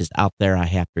getting voices out there. I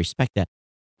have to respect that.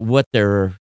 What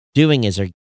they're doing is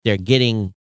they're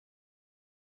getting.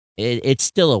 It's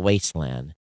still a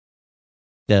wasteland.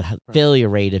 The failure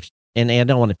rate of, and I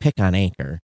don't want to pick on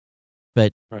Anchor,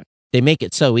 but they make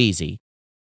it so easy,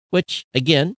 which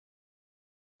again,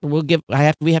 we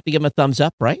have to give them a thumbs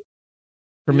up, right?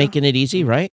 For making it easy,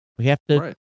 right? We have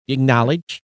to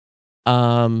acknowledge.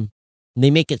 They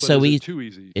make it so easy. Too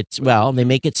easy. They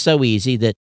make it so easy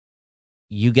that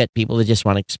you get people that just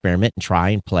want to experiment and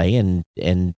try and play, and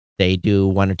they do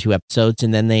 1 or 2 episodes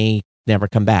and then they never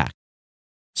come back.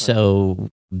 So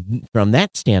from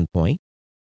that standpoint,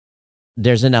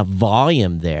 there's enough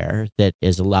volume there that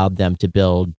has allowed them to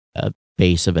build a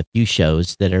base of a few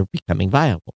shows that are becoming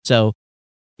viable. So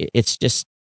it's just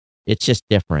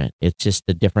different. It's just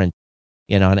a different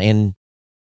and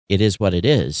it is what it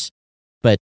is.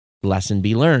 But lesson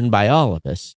be learned by all of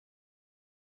us.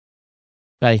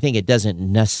 But I think it doesn't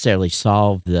necessarily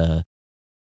solve the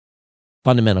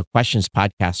fundamental questions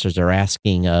podcasters are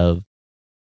asking of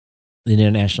the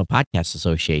International Podcast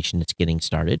Association that's getting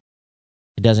started.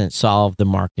 It doesn't solve the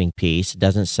marketing piece. It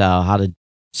doesn't solve how to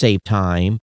save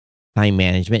time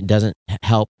management. It doesn't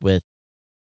help with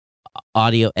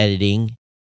audio editing.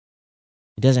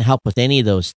 It doesn't help with any of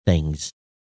those things.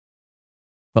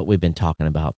 What we've been talking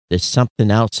about. There's something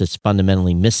else that's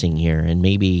fundamentally missing here, and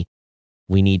maybe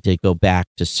we need to go back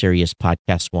to Serious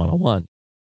Podcast 101.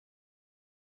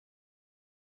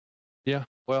 Yeah,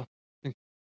 well, I think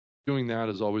doing that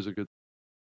is always a good.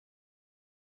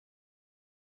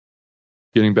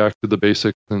 Getting back to the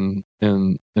basics and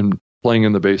playing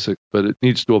in the basics, but it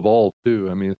needs to evolve too.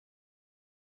 I mean,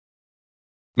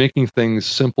 making things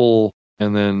simple,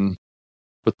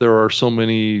 but there are so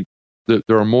many. There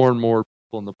are more and more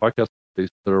people in the podcast space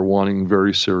that are wanting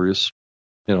very serious,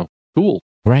 tools.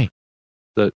 Right.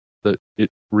 That it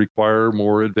require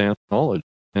more advanced knowledge,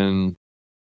 and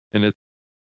it's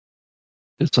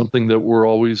something that we're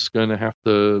always going to have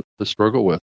to struggle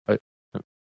with. I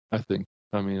think.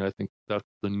 I mean, I think that's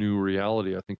the new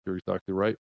reality. I think you're exactly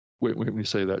right. When you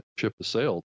say that ship has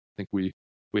sailed, I think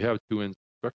we have two ends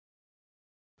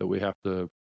that we have to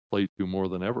play to more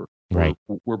than ever. Right.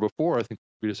 Where before, I think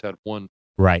we just had one.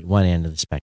 Right. One end of the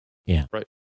spectrum. Yeah. Right.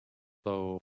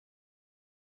 So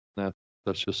that's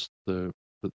just the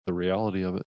reality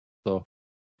of it. So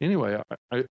anyway,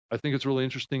 I think it's a really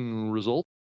interesting result.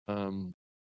 I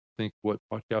think what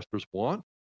podcasters want,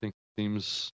 I think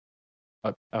seems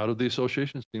out of the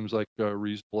association seems like a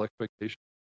reasonable expectation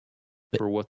for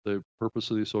what the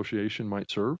purpose of the association might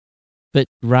serve. But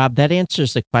Rob, that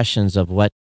answers the questions of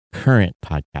what current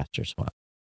podcasters want.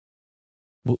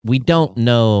 We don't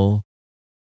know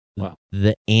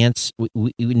the answer.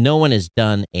 No one has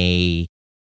done a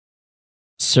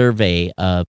survey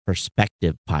of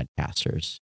prospective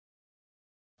podcasters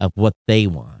of what they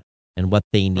want and what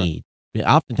they need. Right.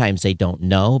 Oftentimes they don't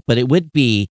know, but it would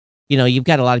be, you've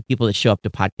got a lot of people that show up to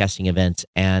podcasting events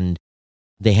and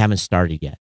they haven't started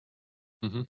yet.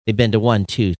 Mm-hmm. They've been to 1,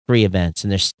 2, 3 events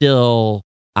and they're still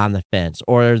on the fence,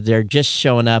 or they're just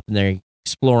showing up and they're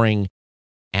exploring.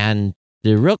 And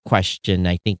the real question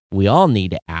I think we all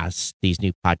need to ask these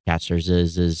new podcasters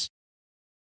is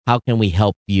how can we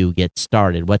help you get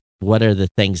started? What are the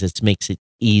things that makes it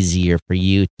easier for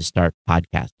you to start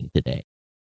podcasting today?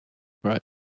 Right.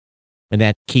 And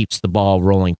that keeps the ball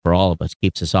rolling for all of us,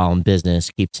 keeps us all in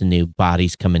business, keeps the new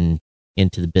bodies coming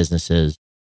into the businesses.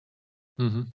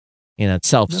 Mm-hmm. It's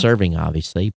self-serving,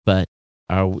 obviously, but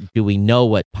do we know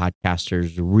what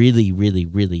podcasters really, really,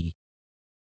 really,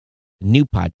 new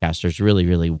podcasters really,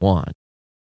 really want?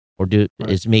 Or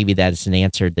is maybe that's an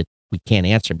answer that we can't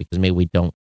answer because maybe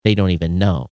they don't even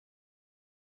know.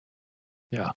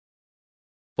 Yeah.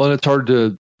 Well, it's hard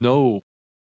to know,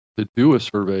 to do a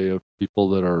survey of people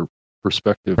that are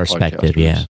prospective podcasters.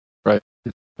 Yeah. Right.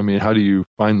 I mean, how do you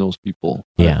find those people?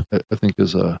 Yeah. I think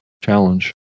is a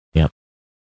challenge. Yeah.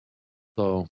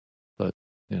 So, but,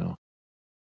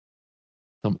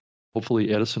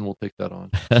 hopefully Edison will take that on.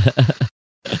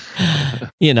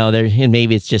 And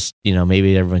maybe it's just,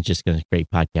 maybe everyone's just going to create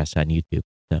podcasts on YouTube.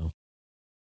 So.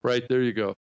 Right. There you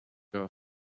go.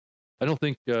 I don't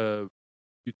think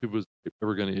YouTube was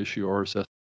ever going to issue RSS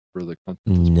for the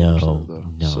content. No.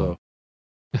 So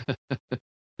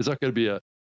is that going to be a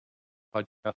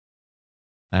podcast?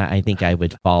 I think I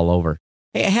would fall over.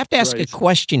 Hey, I have to ask a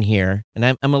question here, and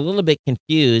I'm a little bit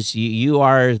confused. You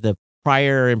are the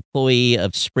prior employee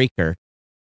of Spreaker.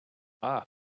 Okay.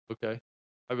 I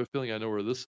have a feeling I know where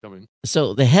this is coming.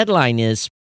 So the headline is,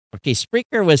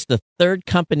 Spreaker was the third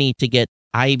company to get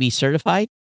IAB certified,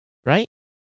 right?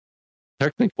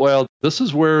 Technically, well, this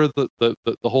is where the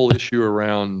whole issue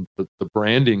around the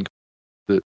branding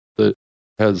that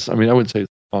has, I wouldn't say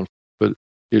it's conflict, but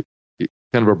it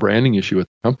kind of a branding issue at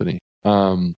the company.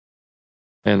 And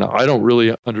I don't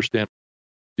really understand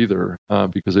either,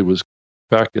 because it was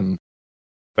back in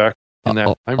that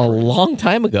time frame. A long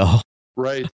time ago.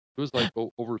 Right. It was like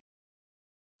over.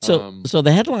 So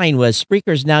the headline was,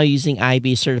 Spreaker is now using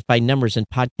IAB certified numbers and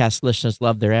podcast listeners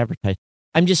love their advertising.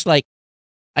 I'm just like,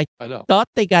 I thought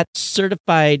they got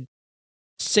certified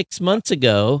 6 months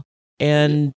ago,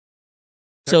 and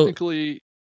technically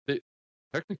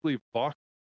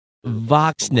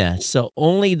Voxnest. So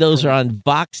only those are on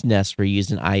Voxnest were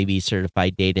using IAB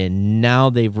certified data, and now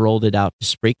they've rolled it out to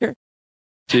Spreaker.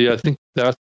 See, I think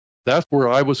that's where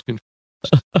I was confused,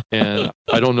 and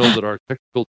I don't know that our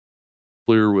technical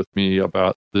clear with me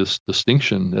about this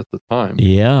distinction at the time.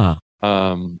 Yeah.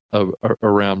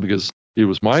 Around, because it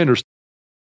was my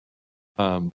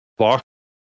understanding, Vox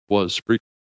was Spreaker.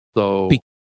 So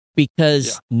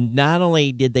because not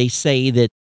only did they say that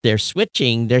they're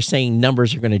switching, they're saying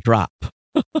numbers are going to drop.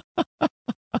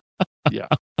 Yeah,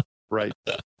 right.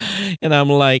 And I'm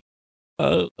like,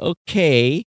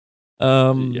 okay,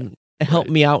 help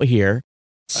me out here.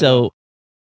 So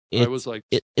I was like,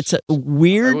 it's a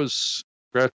weird. I was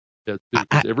scratching that too,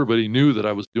 because everybody knew that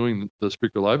I was doing the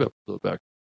Spreaker Live episode back.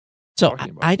 So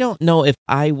I don't know if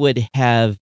I would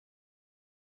have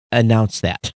announced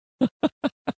that.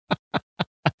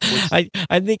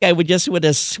 I think I would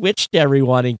have switched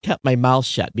everyone and kept my mouth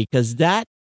shut, because that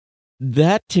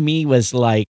to me was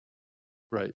like,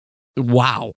 right.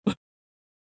 Wow.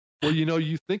 Well,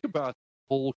 you think about the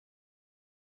whole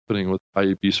happening with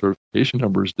IAB certification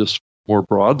numbers just more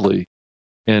broadly,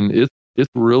 and it's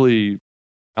really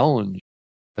challenged,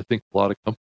 I think, a lot of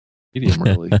companies, medium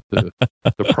really, to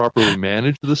properly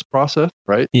manage this process,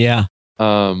 right? Yeah.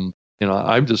 I'm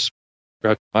just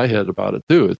scratching my head about it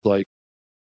too. It's like,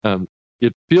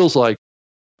 it feels like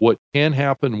what can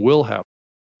happen will happen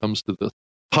when it comes to this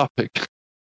topic.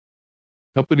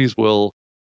 Companies will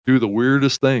do the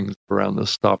weirdest things around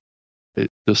this topic. It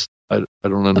just, I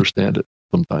don't understand it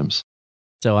sometimes.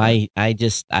 So I had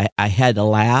to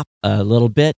laugh a little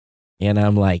bit, and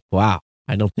I'm like, wow,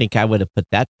 I don't think I would have put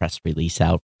that press release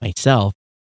out myself.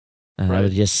 I would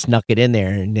have just snuck it in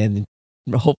there, and then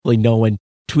hopefully no one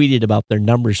tweeted about their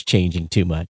numbers changing too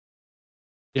much.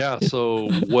 Yeah. So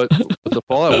what the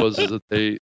fallout was is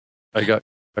that I got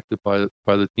contacted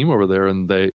by the team over there, and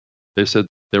they said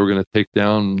they were going to take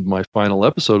down my final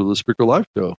episode of the Spreaker Live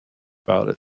show about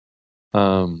it.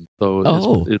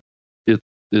 So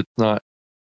it's not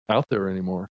out there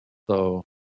anymore. So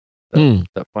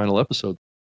that final episode.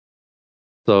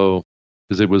 So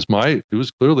because it was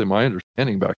clearly my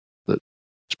understanding back that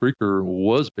Spreaker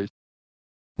was based.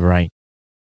 Right.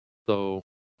 So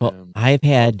I've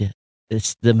had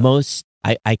it's the most.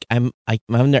 I'm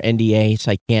under NDA,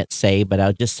 so I can't say, but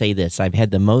I'll just say this: I've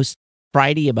had the most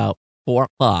Friday about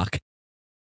 4:00.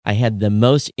 I had the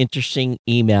most interesting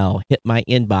email hit my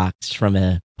inbox from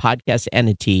a podcast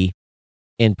entity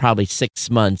in probably 6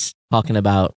 months, talking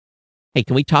about, hey,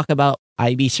 can we talk about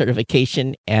IB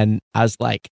certification? And I was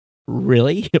like,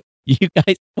 really? You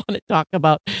guys want to talk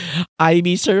about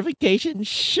IB certification?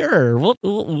 Sure,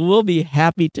 we'll be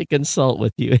happy to consult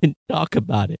with you and talk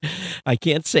about it. I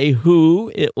can't say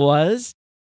who it was,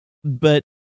 but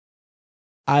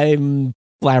I'm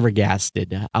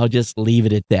flabbergasted. I'll just leave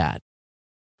it at that.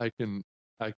 I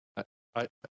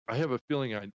have a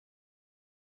feeling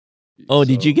Oh,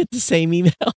 did you get the same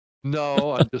email?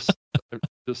 No, I'm just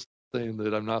saying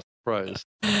that I'm not surprised.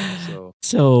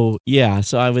 So yeah,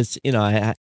 so I was,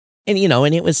 and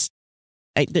it was,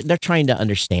 they're trying to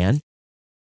understand,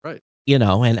 right?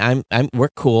 And we're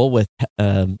cool with,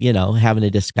 having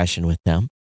a discussion with them,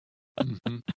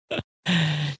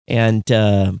 and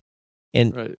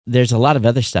right. There's a lot of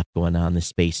other stuff going on in the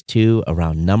space too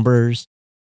around numbers.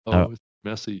 Oh, it's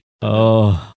messy.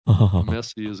 Oh,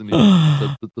 messy isn't even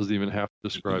that doesn't even have to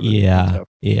describe it.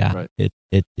 Yeah. Right.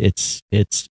 It's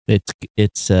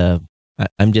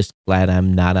I'm just glad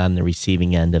I'm not on the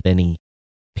receiving end of any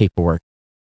paperwork.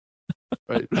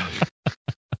 Right.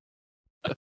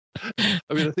 I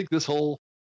mean, I think this whole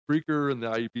Spreaker and the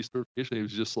IEP certification, it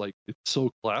was just like, it's so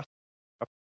classic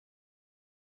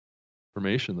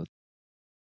information.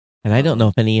 And I don't know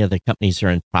if any other companies are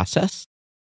in process.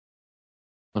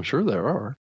 I'm sure there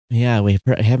are. Yeah,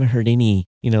 I haven't heard any,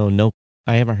 I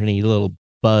haven't heard any little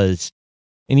buzz.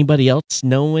 Anybody else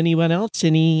know anyone else?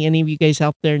 Any of you guys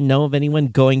out there know of anyone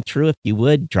going through? If you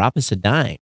would, drop us a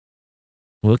dime.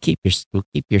 We'll keep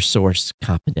your source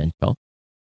confidential.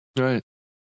 Right.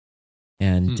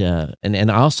 And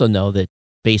and I also know that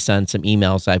based on some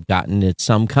emails I've gotten, that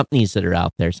some companies that are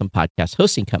out there, some podcast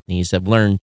hosting companies have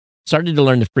started to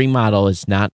learn the free model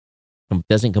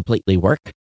doesn't completely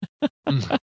work.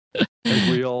 As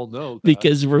we all know.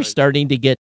 Because we're starting to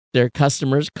get their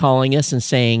customers calling us and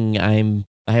saying, I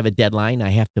have a deadline. I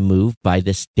have to move by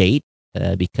this date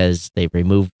because they've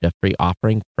removed a free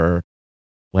offering for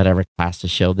whatever class of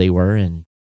show they were, and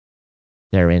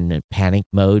they're in a panic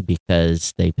mode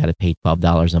because they've got to pay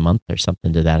 $12 a month or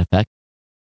something to that effect.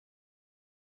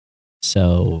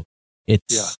 So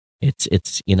it's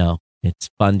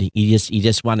fun to, you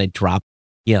just want to drop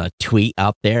a tweet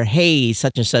out there. Hey,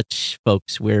 such and such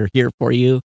folks, we're here for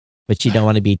you, but you don't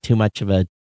want to be too much of a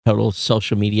total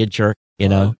social media jerk You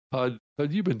know, Todd,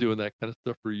 you've been doing that kind of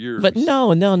stuff for years. but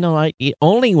no.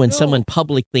 Only when someone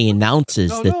publicly announces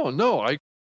that.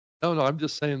 No. I'm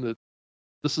just saying that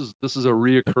this is a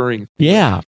reoccurring thing.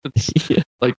 Yeah.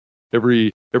 Like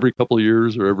every couple of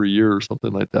years or every year or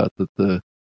something like that.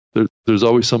 There's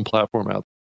always some platform out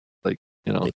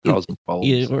there, like thousand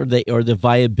followers. Or the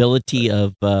viability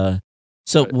of.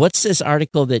 So what's this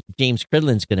article that James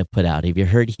Cridland's going to put out? Have you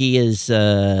heard he is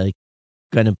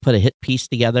going to put a hit piece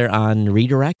together on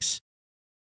redirects?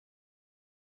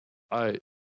 I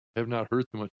have not heard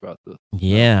too much about this.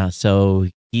 Yeah, so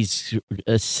he's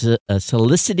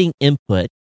soliciting input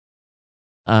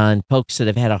on folks that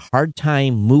have had a hard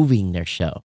time moving their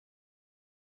show.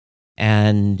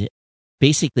 And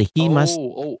basically he must...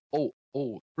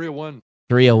 301.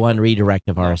 301 redirect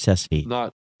of RSS feed.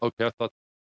 Not, okay, I thought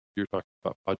you were talking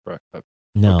about PodTrack.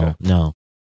 No.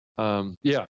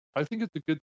 Yeah, I think it's a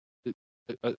good...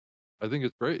 I think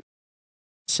it's great.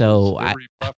 So every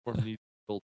platform needs to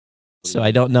build. So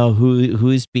I don't know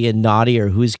who's being naughty or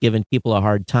who's giving people a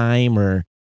hard time,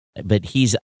 but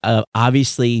he's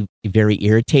obviously very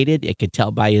irritated. It could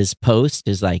tell by his post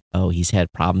is like, oh, he's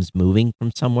had problems moving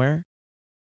from somewhere,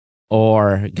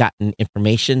 or gotten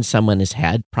information someone has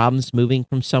had problems moving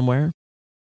from somewhere.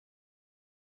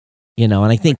 And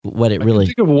I think what it really...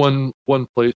 I can think of one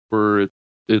place where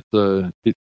it's a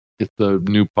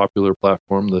new popular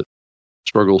platform that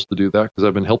struggles to do that, because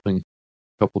I've been helping a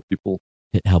couple of people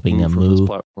helping them from move this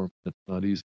platform. It's not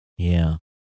easy. Yeah.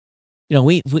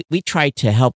 We try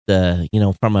to help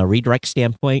from a redirect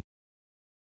standpoint.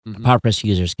 Mm-hmm. PowerPress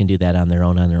users can do that on their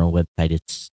own website.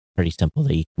 It's pretty simple.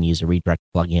 That you can use a redirect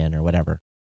plugin or whatever.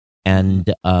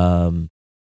 And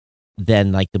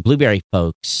then like the Blueberry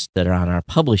folks that are on our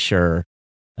publisher,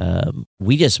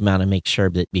 we just want to make sure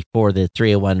that before the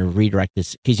 301 redirect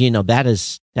is,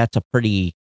 because that's a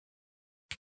pretty,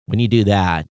 when you do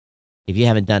that, if you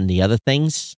haven't done the other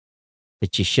things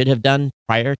that you should have done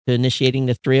prior to initiating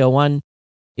the 301,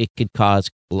 it could cause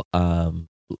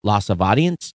loss of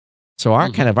audience. So our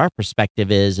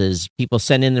perspective is people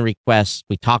send in the request,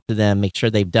 we talk to them, make sure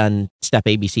they've done step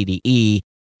A, B, C, D, E,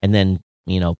 and then,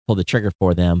 pull the trigger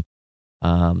for them.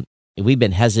 We've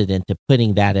been hesitant to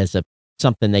putting that as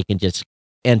something they can just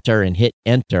enter and hit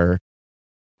enter,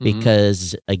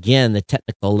 because again, the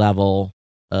technical level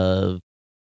of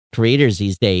creators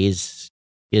these days,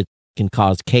 it can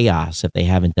cause chaos if they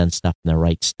haven't done stuff in the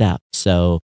right step.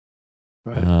 So,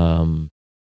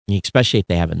 especially if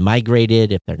they haven't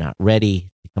migrated, if they're not ready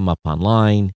to come up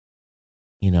online,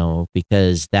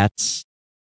 because that's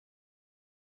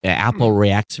Apple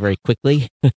reacts very quickly.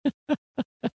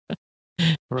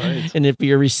 Right. And if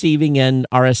your receiving end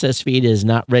RSS feed is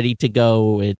not ready to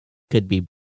go, it could be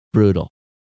brutal.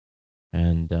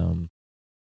 And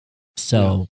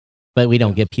but we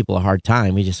don't give people a hard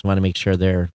time. We just want to make sure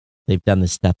they've done the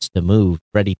steps to move,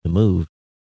 ready to move.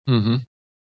 Mm-hmm.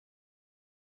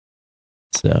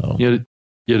 So did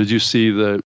you see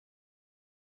the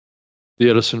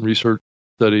Edison research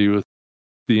study with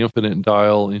the infinite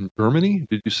dial in Germany?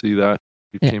 Did you see that?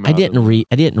 I didn't read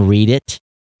it.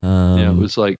 It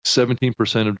was like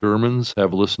 17% of Germans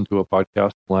have listened to a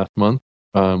podcast last month,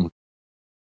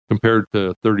 compared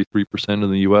to 33%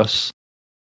 in the U.S.,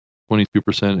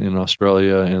 22% in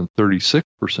Australia, and 36%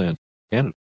 in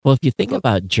Canada. Well, if you think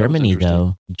about Germany,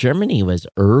 though, Germany was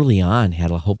early on,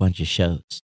 had a whole bunch of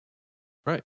shows.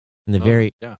 Right. In the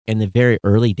very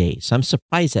early days. So I'm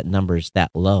surprised that number is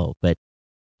that low, but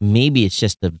maybe it's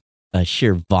just a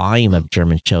sheer volume of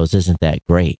German shows isn't that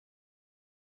great.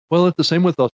 Well, it's the same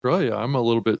with Australia. I'm a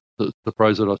little bit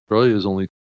surprised that Australia is only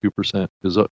 2%,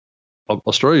 because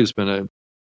Australia has been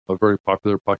a very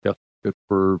popular podcast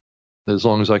for as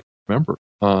long as I can remember.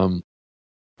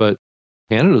 But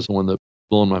Canada's the one that's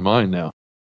blowing my mind now.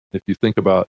 If you think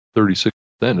about 36%,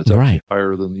 it's actually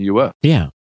higher than the U.S.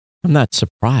 Yeah, I'm not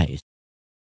surprised.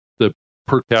 The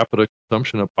per capita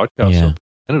consumption of podcasts in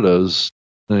Canada is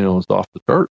off the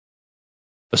chart,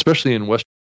 especially in West.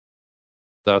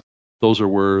 Those are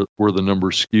where the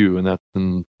numbers skew, and that's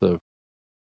in the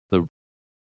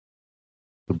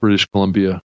British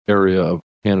Columbia area of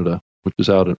Canada, which is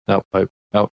out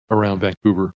around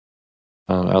Vancouver.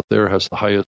 Out there has the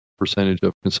highest percentage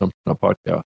of consumption of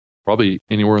podcasts, probably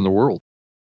anywhere in the world.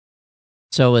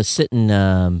 So I was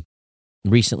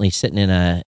recently sitting in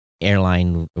a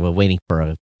airline waiting for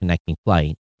a connecting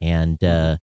flight, and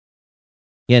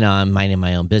I'm minding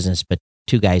my own business, but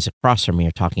two guys across from me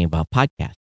are talking about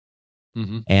podcasts.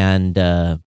 Mm-hmm. And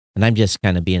I'm just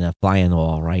kind of being a fly on the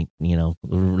wall, right?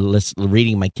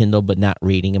 Reading my Kindle, but not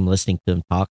reading. I'm listening to them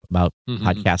talk about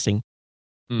podcasting.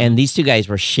 Mm-hmm. And these two guys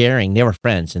were sharing, they were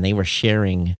friends, and they were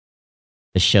sharing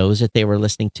the shows that they were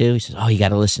listening to. He says, "Oh, you got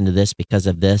to listen to this because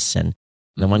of this." And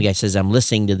the one guy says, "I'm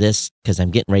listening to this because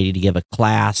I'm getting ready to give a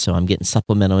class, so I'm getting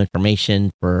supplemental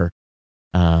information for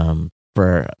a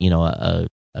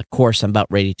course I'm about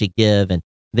ready to give." And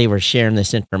they were sharing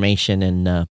this information,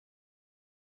 and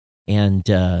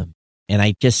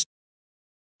I just,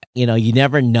 you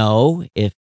never know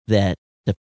if that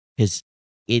because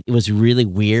it was really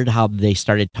weird how they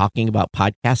started talking about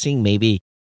podcasting. Maybe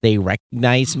they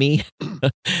recognize me,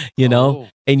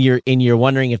 and you're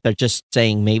wondering if they're just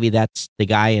saying maybe that's the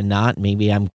guy and not.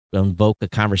 Maybe I'm going to invoke a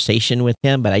conversation with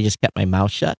him, but I just kept my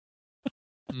mouth shut.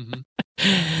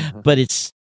 But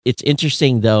it's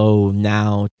interesting though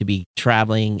now to be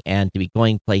traveling and to be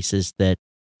going places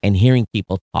and hearing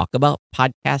people talk about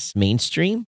podcasts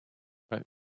mainstream. Right.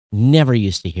 Never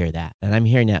used to hear that, and I'm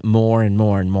hearing that more and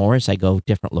more and more as I go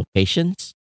different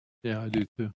locations. Yeah, I do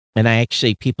too. And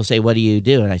people say, "What do you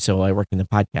do?" And I say, "Well, I work in the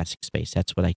podcasting space."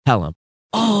 That's what I tell them.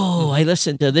 "Oh, I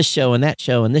listen to this show and that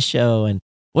show and this show. And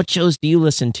what shows do you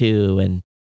listen to?" And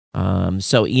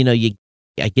so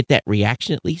I get that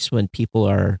reaction at least when people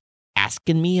are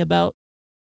asking me about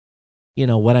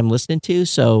what I'm listening to.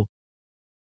 So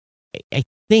I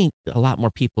think a lot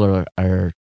more people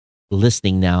are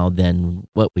listening now than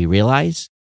what we realize.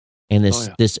 And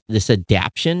this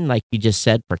adaption, like you just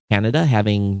said, for Canada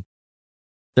having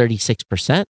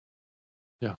 36%.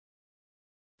 Yeah.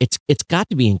 It's got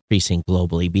to be increasing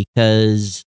globally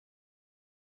because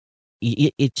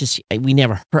it just I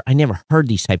never heard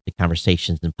these types of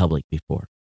conversations in public before.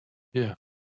 Yeah.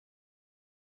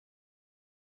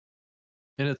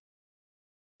 And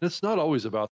it's not always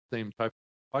about the same type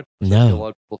of podcast. No. I think a lot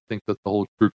of people think that the whole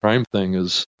true crime thing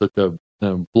is such a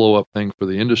blow up thing for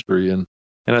the industry, and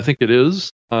I think it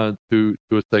is to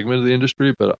a segment of the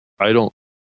industry, but I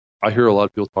hear a lot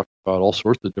of people talk about all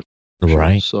sorts of different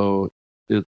Right. shows. So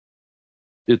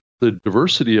it's the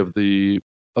diversity of the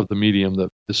medium that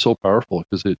is so powerful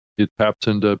because it taps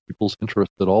into people's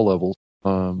interests at all levels,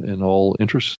 in all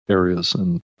interest areas,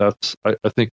 and I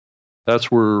think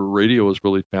that's where radio is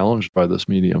really challenged by this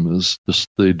medium, is just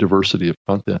the diversity of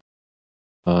content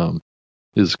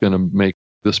is going to make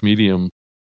this medium,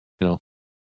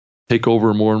 take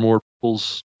over more and more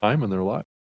people's time in their life.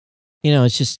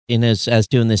 It's just, as I was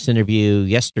doing this interview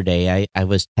yesterday, I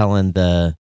was telling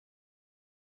the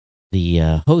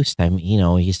host,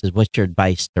 he says, "What's your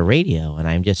advice to radio?" And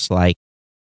I'm just like,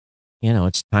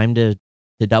 it's time to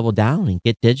double down and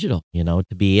get digital,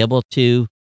 to be able to,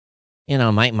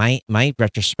 my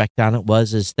retrospect on it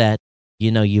is that,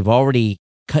 you've already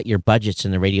cut your budgets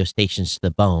in the radio stations to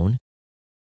the bone.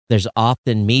 There's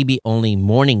often maybe only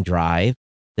morning drive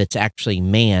that's actually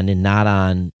manned and not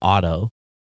on auto,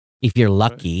 if you're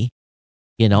lucky,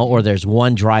 or there's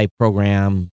one drive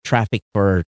program traffic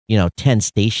for, 10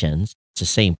 stations. It's the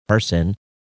same person.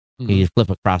 You flip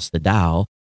across the dial.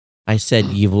 I said,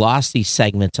 you've lost these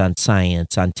segments on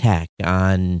science, on tech,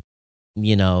 on,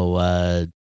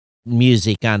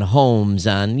 music, on homes,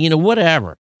 on,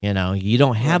 whatever, you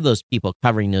don't have those people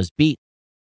covering those beats.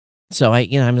 So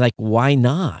I'm like, why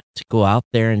not go out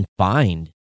there and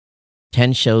find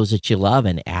 10 shows that you love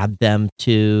and add them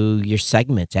to your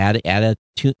segments, ask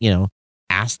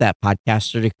that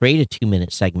podcaster to create a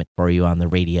 2-minute segment for you on the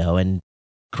radio and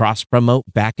cross promote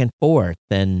back and forth.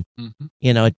 And,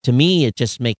 to me, it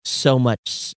just makes so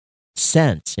much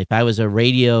sense. If I was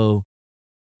in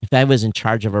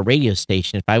charge of a radio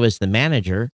station, if I was the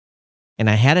manager and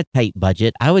I had a tight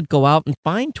budget, I would go out and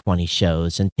find 20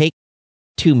 shows and take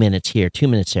 2 minutes here, 2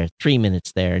 minutes there, 3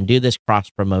 minutes there, and do this cross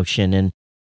promotion.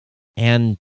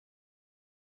 And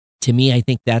to me, I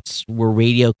think that's where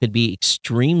radio could be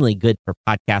extremely good for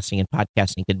podcasting, and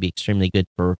podcasting could be extremely good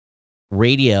for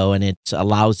radio. And it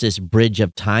allows this bridge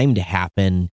of time to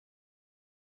happen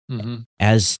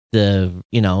as the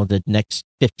next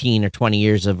 15 or 20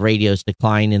 years of radio's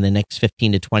decline and the next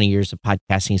 15 to 20 years of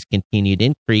podcasting's continued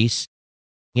increase.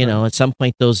 At some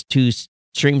point, those two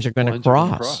streams are going to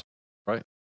cross. Right.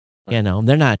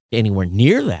 They're not anywhere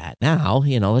near that now.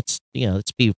 Let's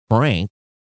be frank.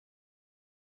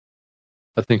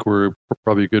 I think we're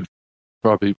probably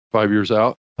 5 years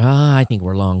out. I think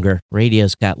we're longer.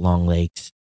 Radio's got long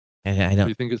legs. And I don't. Do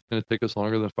you think it's going to take us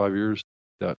longer than 5 years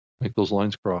to make those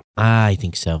lines cross? I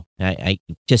think so. I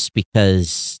just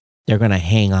because they're going to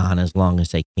hang on as long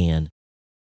as they can.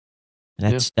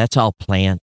 And that's all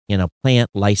plant. Plant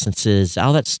licenses.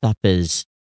 All that stuff is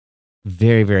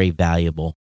very, very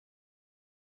valuable.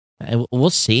 We'll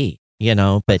see.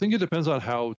 But I think it depends on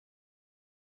how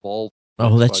involved.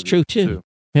 Oh, that's true too.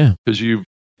 Yeah, because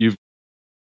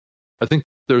I think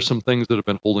there's some things that have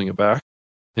been holding it back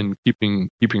and keeping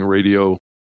radio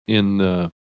in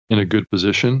a good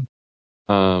position,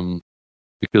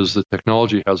 because the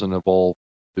technology hasn't evolved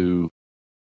to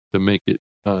make it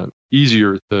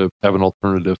easier to have an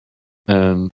alternative.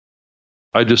 And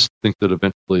I just think that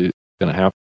eventually it's going to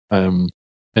happen.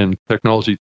 And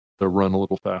technology to run a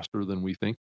little faster than we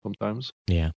think sometimes.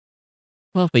 Yeah.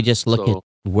 Well, if we just look at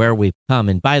where we've come,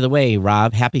 and by the way,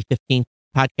 Rob, happy 15th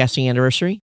podcasting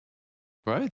anniversary.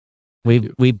 Right.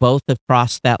 We both have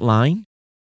crossed that line.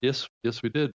 Yes, we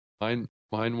did. Mine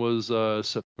was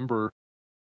September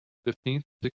 15th,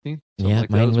 16th. Yeah, like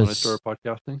mine was when I started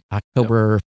podcasting.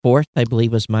 October 4th, I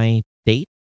believe, was my date.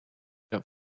 Yep.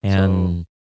 And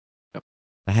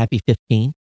a happy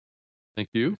 15th. Thank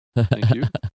you. Thank you.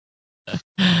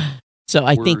 So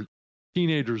I think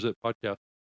teenagers at podcast.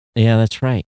 Yeah, that's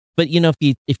right. But if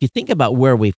you think about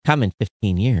where we've come in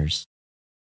 15 years,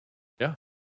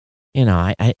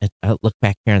 I look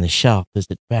back here on the shelf. Is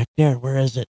it back there? Where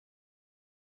is it?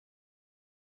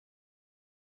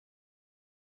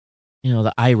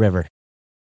 The iRiver.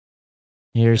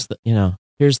 Here's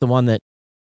here's the one that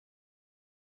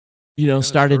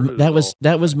started. That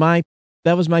was my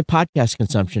podcast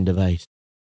consumption device.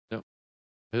 Yep,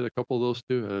 I had a couple of those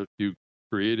too. I had a few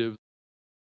creative.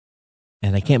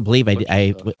 And I can't believe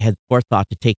I had forethought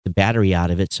to take the battery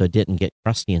out of it so it didn't get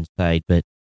crusty inside. But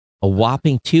a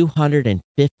whopping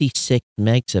 256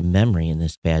 megs of memory in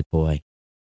this bad boy.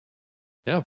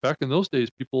 Yeah, back in those days,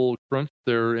 people crunched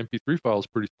their MP3 files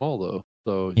pretty small, though.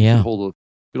 So you could hold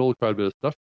quite a bit of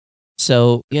stuff.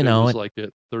 So, it was like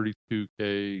at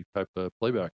 32K type of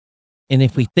playback. And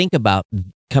if we think about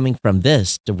coming from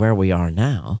this to where we are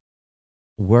now,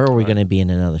 where are we going to be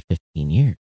in another 15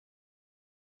 years?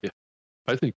 Yeah,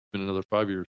 I think in another 5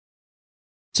 years.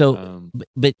 So,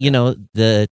 but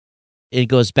it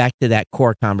goes back to that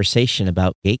core conversation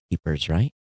about gatekeepers,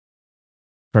 right?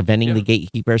 Preventing the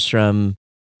gatekeepers from,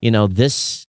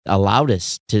 this allowed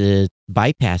us to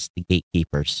bypass the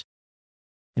gatekeepers.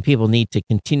 And people need to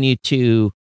continue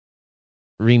to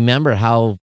remember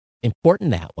how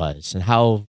important that was and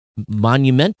how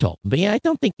monumental. But I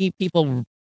don't think people,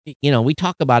 we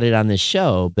talk about it on this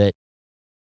show, but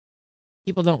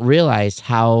people don't realize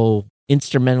how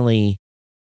instrumentally,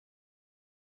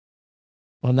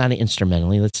 well, not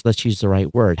instrumentally, let's use the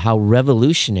right word, how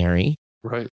revolutionary.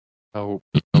 Right. How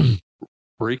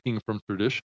breaking from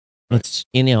tradition. Right. It's,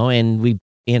 and we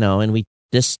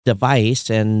this device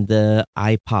and the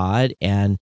iPod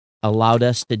and allowed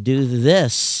us to do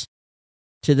this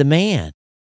to the man.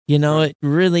 It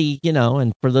really,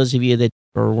 and for those of you that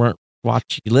weren't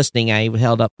listening, I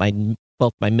held up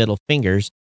both my middle fingers.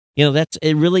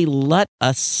 It really let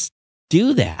us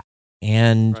do that.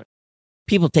 And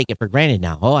people take it for granted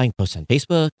now. Oh, I can post on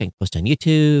Facebook, I can post on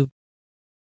YouTube.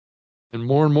 And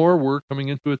more we're coming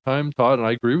into a time, Todd, and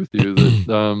I agree with you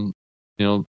that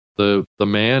the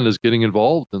man is getting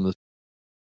involved in this,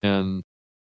 and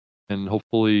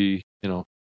hopefully,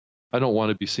 I don't want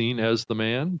to be seen as the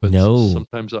man, but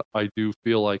sometimes I do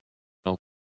feel like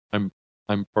I'm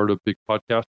part of big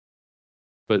podcast,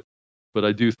 but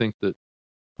I do think that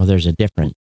there's a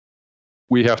difference.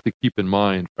 We have to keep in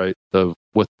mind, right,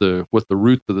 what the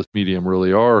roots of this medium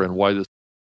really are, and why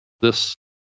this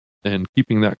and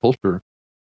keeping that culture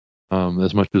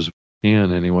as much as we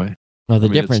can anyway. Well, the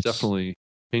difference it's definitely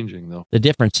changing, though. The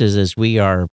difference is we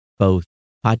are both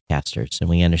podcasters, and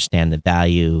we understand the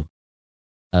value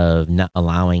of not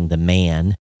allowing the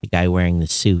man, the guy wearing the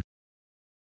suit,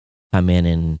 come in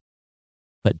and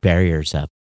put barriers up.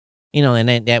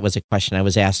 And that was a question I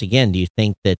was asked again. Do you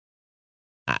think that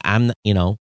I'm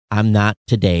not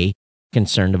today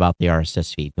concerned about the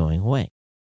RSS feed going away,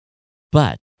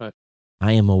 but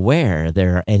I am aware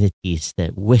there are entities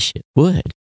that wish it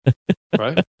would.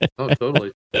 Right? Oh,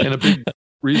 totally. And a big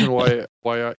reason why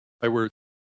I wear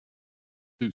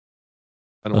suits.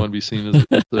 I don't want to be seen as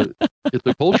it's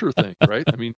a culture thing, right?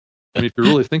 I mean, if you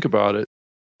really think about it,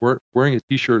 wearing a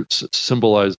T-shirt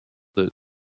symbolizes that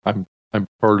I'm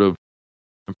part of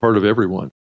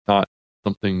everyone, not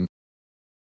something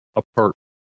apart.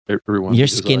 Everyone. You're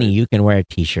skinny. You can wear a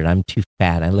T-shirt. I'm too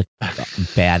fat. I look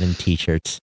bad in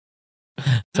T-shirts.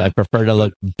 So I prefer to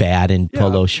look bad in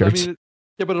polo shirts.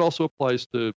 But it also applies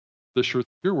to the shirt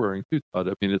that you're wearing too, Todd.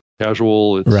 I mean, it's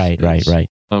casual. It's, right.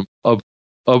 Of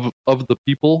the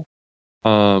people,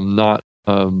 not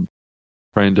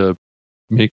trying to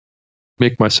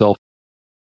make myself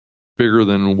bigger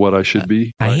than what I should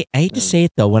be. Right? I hate to say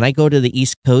it though. When I go to the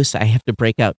East Coast, I have to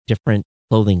break out different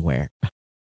clothing wear.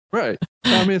 Right.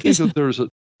 I mean, I think that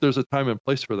there's a time and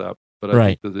place for that, but I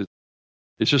think that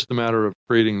it's just a matter of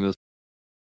creating this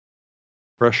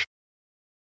fresh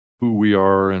who we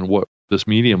are and what this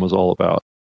medium was all about.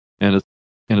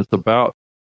 it's about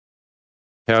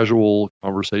casual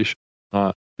conversation.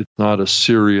 It's not a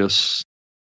serious.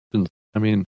 I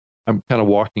mean, I'm kind of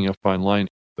walking a fine line,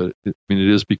 but it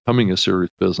is becoming a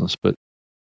serious business. But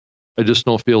I just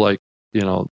don't feel like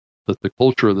that the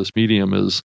culture of this medium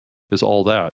is all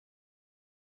that.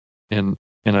 And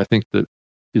I think that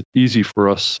it's easy for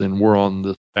us, and we're on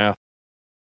this path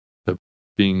to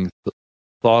being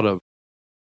thought of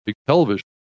big television.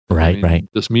 Right.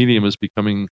 This medium is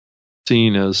becoming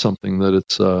seen as something that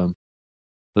it's a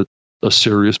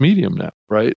serious medium now,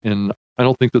 right? And I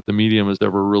don't think that the medium has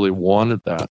ever really wanted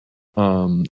that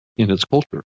in its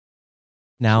culture.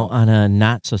 Now, on a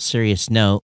not so serious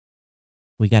note,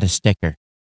 we got a sticker,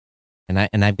 and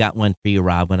I've got one for you,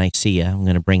 Rob. When I see you, I'm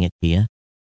going to bring it to you.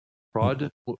 What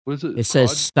is it? It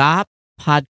says, "Stop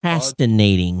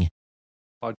podcrastinating."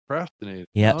 Podcrastinating.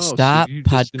 Yeah, stop so you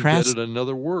just invented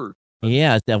another word.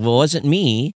 Yeah, that wasn't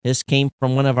me. This came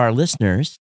from one of our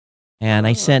listeners, and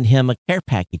I sent him a care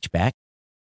package back.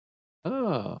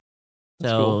 Oh,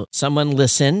 so cool. Someone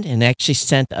listened and actually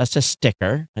sent us a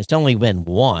sticker. It's only been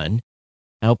one.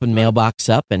 I opened mailbox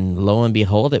up, and lo and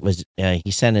behold, it was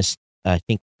he sent us, I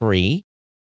think, 3.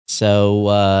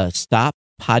 So stop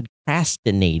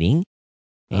podcrastinating,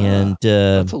 and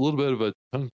that's a little bit of a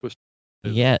tongue twister.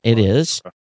 Yeah, it is.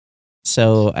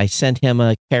 So I sent him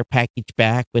a care package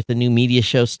back with a new media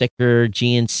show sticker,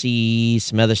 GNC,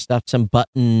 some other stuff, some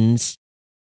buttons.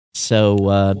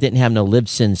 So didn't have no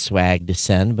Libsyn swag to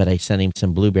send, but I sent him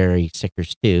some blueberry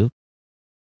stickers too.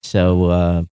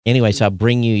 So anyway, so I'll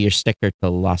bring you your sticker to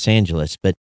Los Angeles.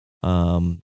 But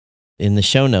in the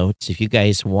show notes, if you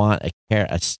guys want a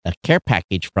care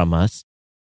package from us,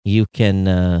 you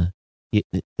can.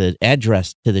 The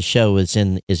address to the show is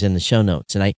in the show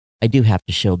notes, and I do have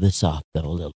to show this off though a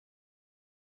little.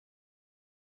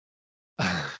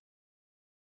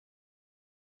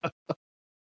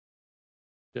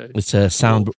 Okay. It's a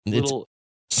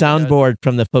soundboard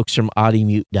from the folks from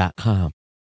audimute.com.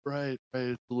 Right.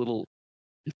 It's a little.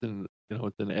 It's an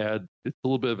ad. It's a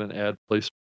little bit of an ad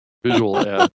placement, visual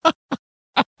ad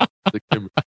that came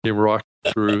rocking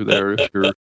through there. If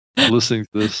you're listening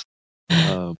to this,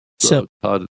 so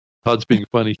Todd's being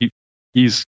funny.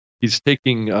 He's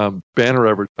taking banner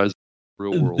advertising in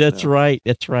the real world. That's now. right.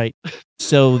 That's right.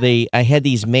 So I had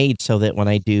these made so that when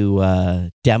I do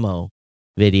demo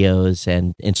videos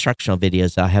and instructional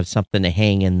videos, I'll have something to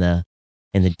hang in the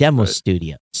demo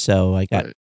studio. So I got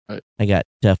I got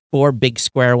 4 big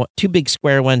square, 2 big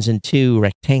square ones and 2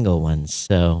 rectangle ones.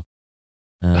 So,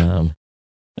 awesome.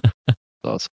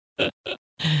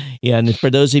 Yeah, and for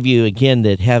those of you again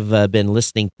that have been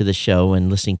listening to the show and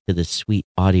listening to the sweet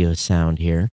audio sound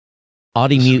here,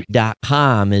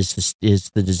 audimute.com is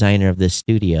the designer of this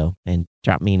studio, and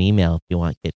drop me an email if you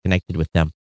want to get connected with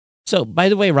them. So, by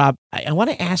the way, Rob, I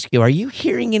want to ask you, are you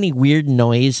hearing any weird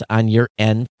noise on your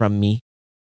end from me?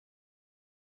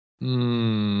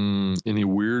 Any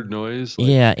weird noise?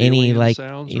 Yeah, any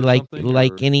sounds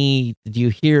any? Do you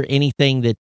hear anything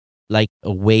that like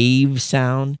a wave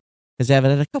sound? Because I've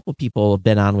had a couple people have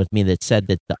been on with me that said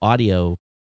that the audio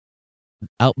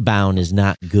outbound is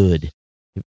not good.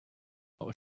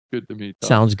 Oh, good to me. Tom.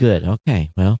 Sounds good. Okay,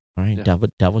 well, all right, Yeah.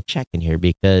 double checking here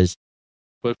because.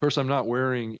 But first, I'm not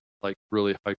wearing like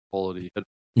really high quality headphones.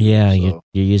 Yeah, you're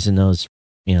using those,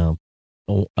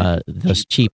 those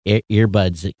cheap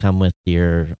earbuds that come with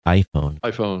your iPhone.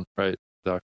 Right?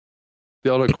 Exactly. The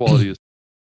audio quality is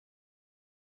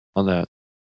on that,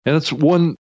 and it's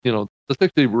one. This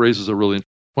actually raises a really interesting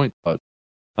point, but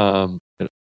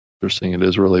interesting it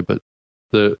is really. But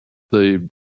the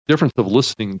difference of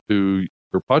listening to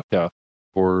your podcast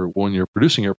or when you're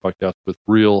producing your podcast with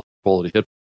real quality headphones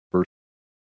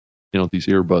versus these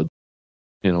earbuds.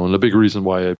 And the big reason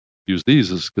why I use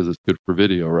these is because it's good for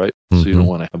video, right? Mm-hmm. So you don't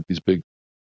want to have these big,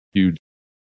 huge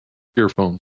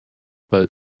earphones, but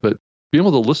being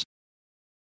able to listen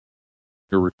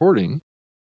to your recording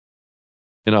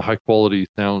in a high quality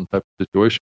sound type of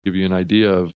situation, give you an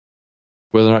idea of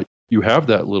whether or not you have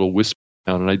that little wispy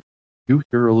sound. And I do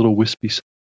hear a little wispy sound.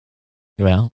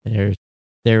 Well,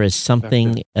 there is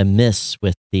something amiss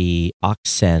with the aux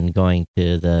send going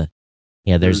to the.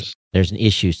 Yeah, there's an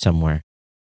issue somewhere.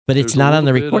 But it's not on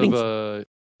the recording. It's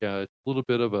a little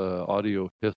bit of a audio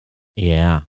hiss.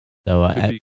 Yeah. So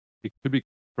it could be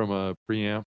from a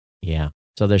preamp. Yeah.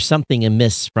 So there's something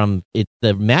amiss from it.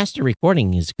 The master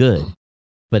recording is good,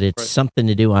 but it's something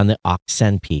to do on the aux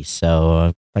send piece.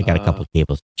 So I got a couple of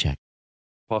cables to check.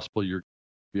 Possibly you're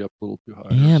be up a little too high.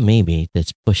 Yeah, maybe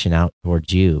that's pushing out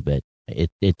towards you, but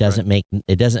it doesn't make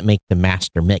the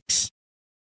master mix.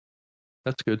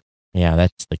 That's good. Yeah,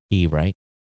 that's the key, right?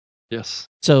 Yes.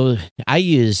 So I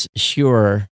use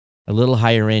Shure, a little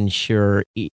higher end Shure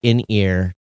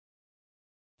in-ear,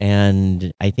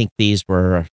 and I think these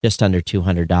were just under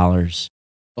 $200.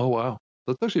 Oh, wow.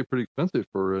 That's actually pretty expensive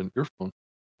for an earphone.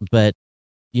 But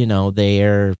you know,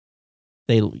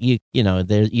 you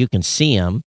can see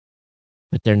them,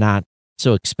 but they're not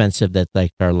so expensive that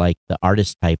they're like the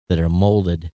artist type that are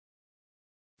molded.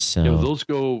 So Yeah, those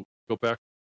go back.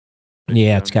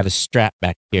 yeah, it's got a strap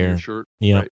back Your here. shirt.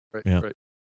 Yeah, Right.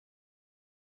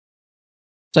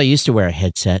 So I used to wear a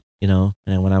headset, and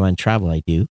when I'm on travel, I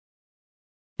do,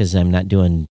 because I'm not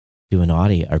doing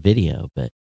audio or video. But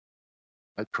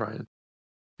I try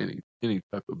any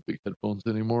type of big headphones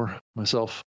anymore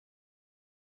myself,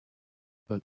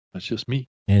 but that's just me.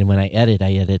 and when I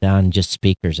edit on just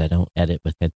speakers. I don't edit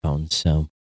with headphones. So,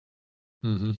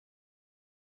 Mm-hmm.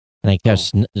 and I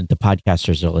guess the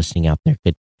podcasters are listening out there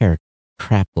could care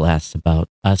crap less about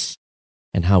us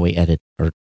and how we edit or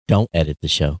don't edit the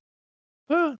show.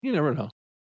 Well, you never know.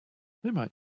 They might.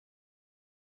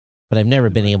 But I've never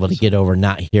been able to get over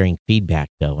not hearing feedback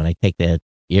though. When I take the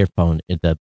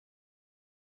the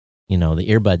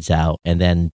earbuds out and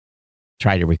then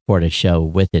try to record a show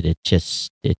with it, it's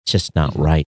just not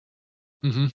right.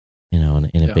 Mm-hmm.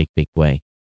 In a big way.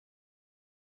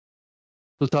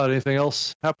 So Todd, anything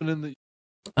else happen in the?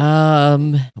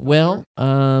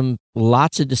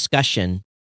 Lots of discussion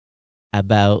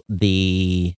about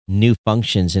the new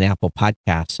functions in Apple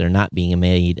Podcasts that are not being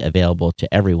made available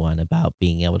to everyone, about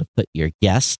being able to put your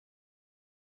guests,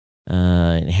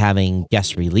 and having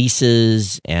guest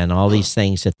releases and all these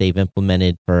things that they've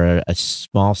implemented for a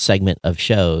small segment of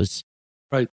shows.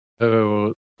 Right.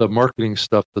 The marketing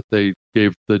stuff that they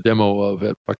gave the demo of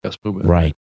at Podcast Movement.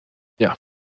 Right. Yeah.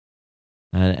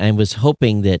 I was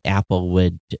hoping that Apple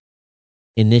would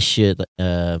issue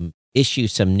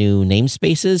some new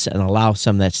namespaces and allow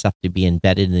some of that stuff to be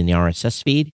embedded in the RSS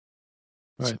feed.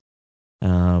 Right.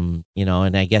 And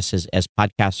I guess as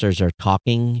podcasters are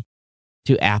talking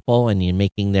to Apple and you're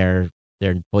making their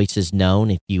voices known,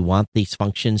 if you want these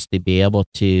functions to be able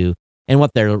to, and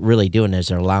what they're really doing is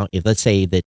they're allowing, if let's say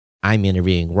that I'm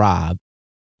interviewing Rob,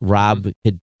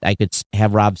 I could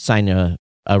have Rob sign a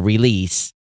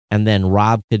release, and then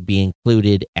Rob could be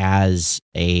included as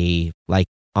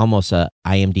almost a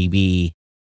IMDb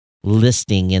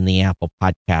listing in the Apple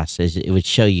Podcast. As it would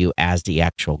show you as the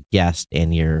actual guest,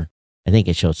 and I think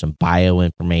it shows some bio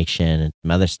information and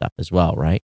some other stuff as well,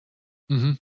 right?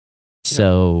 Mm-hmm.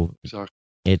 So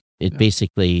exactly. it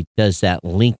basically does that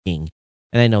linking.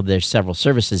 And I know there's several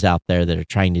services out there that are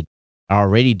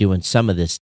already doing some of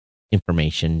this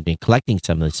information and collecting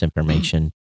some of this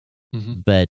information. Mm-hmm.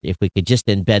 But if we could just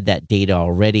embed that data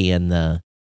already in the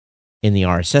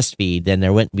RSS feed, then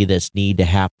there wouldn't be this need to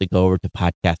have to go over to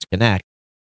Podcast Connect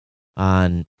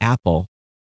on Apple.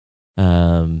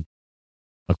 Of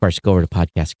course, go over to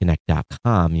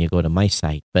podcastconnect.com and you go to my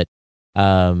site. But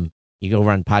you go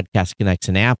over on Podcast Connects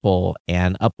and Apple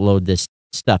and upload this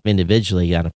stuff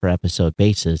individually on a per episode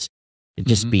basis. It'd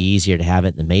just be easier to have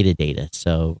it in the metadata.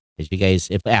 So, as you guys,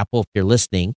 if you're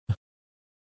listening,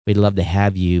 we'd love to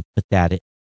have you put that,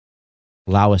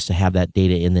 allow us to have that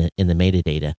data in the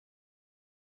metadata.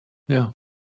 Yeah.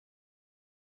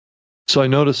 So I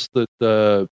noticed that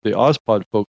the Ozpod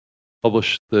folks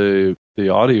published the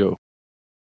audio,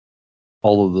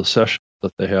 all of the sessions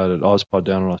that they had at Ozpod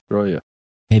down in Australia.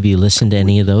 Have you listened to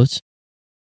any of those?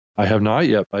 I have not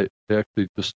yet. I actually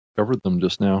just covered them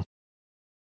just now.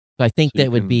 So I think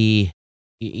that would be,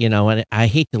 and I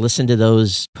hate to listen to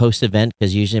those post-event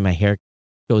because usually my hair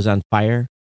goes on fire.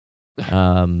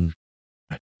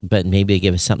 But maybe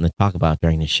give us something to talk about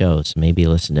during the show. So maybe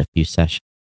listen to a few sessions.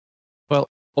 Well,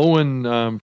 Owen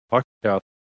podcast,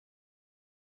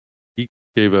 he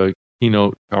gave a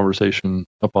keynote conversation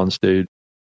up on stage,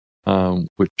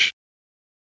 which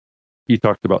he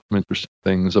talked about some interesting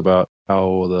things about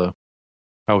how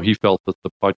he felt that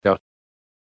the podcast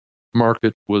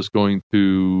market was going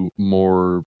to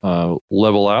more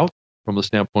level out from the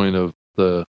standpoint of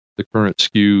the current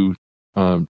skew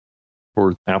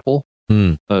toward Apple.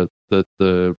 That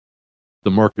the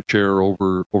market share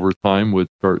over time would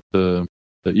start to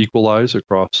equalize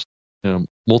across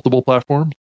multiple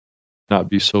platforms, not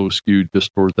be so skewed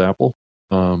just towards Apple.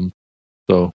 So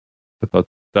I thought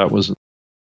that was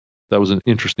an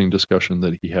interesting discussion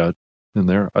that he had in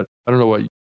there. I don't know what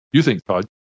you think, Todd.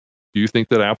 Do you think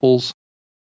that Apple's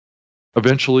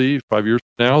eventually 5 years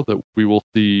from now that we will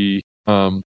see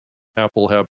Apple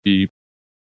have the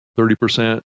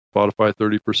 30%? Spotify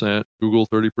 30%, Google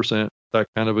 30%, that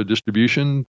kind of a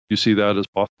distribution? Do you see that as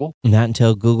possible? Not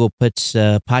until Google puts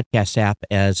a podcast app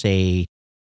as a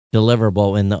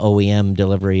deliverable in the OEM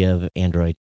delivery of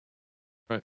Android.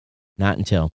 Right. Not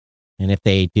until. And if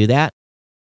they do that,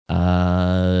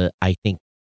 I think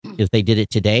if they did it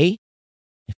today,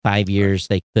 in 5 years,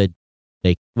 they could,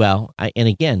 and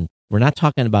again, we're not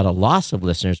talking about a loss of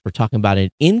listeners. We're talking about an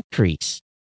increase.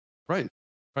 Right.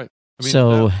 I mean,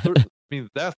 So,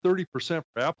 that 30%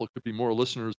 for Apple could be more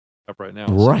listeners than we have right now.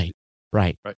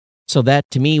 Right. So that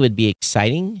to me would be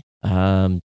exciting.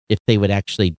 If they would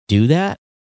actually do that,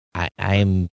 I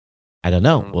don't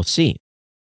know. We'll see.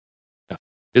 Yeah.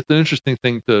 It's an interesting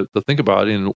thing to think about.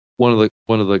 And one of the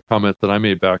comments that I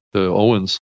made back to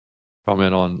Owen's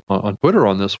comment on Twitter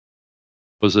on this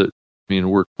was that, I mean,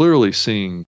 we're clearly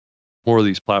seeing more of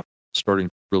these platforms starting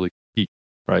to really peak,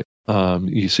 right?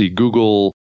 You see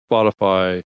Google,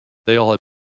 Spotify, they all have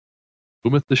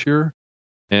movement this year,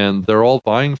 and they're all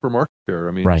vying for market share.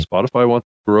 I mean, Spotify wants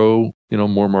to grow,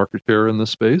 more market share in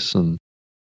this space, and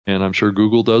I'm sure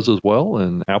Google does as well,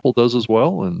 and Apple does as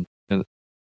well, and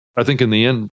I think in the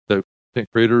end, the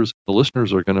creators, the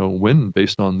listeners are going to win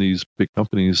based on these big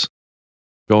companies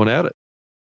going at it.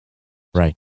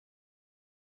 Right.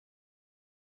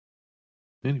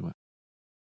 Anyway.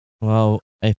 Well,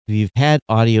 if you've had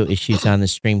audio issues on the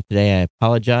stream today, I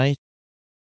apologize.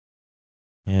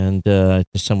 And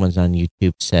someone's on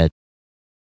YouTube said.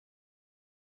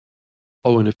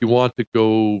 Oh, and if you want to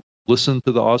go listen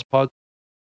to the Ozpod,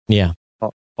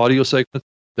 audio segments,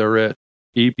 they're at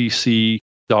abc.net.au.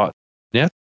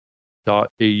 So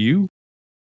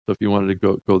if you wanted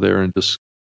to go there and just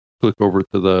click over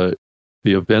to the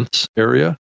events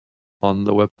area on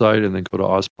the website and then go to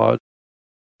Ozpod,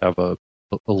 have a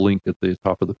link at the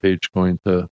top of the page going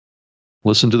to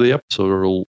listen to the episode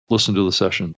or listen to the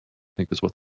session, I think is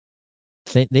what.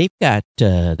 They've got,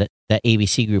 that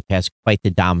ABC group has quite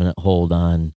the dominant hold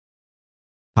on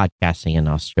podcasting in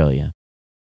Australia.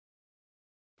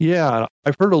 Yeah,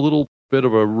 I've heard a little bit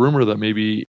of a rumor that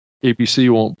maybe ABC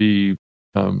won't be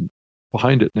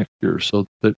behind it next year, so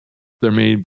that there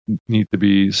may need to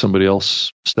be somebody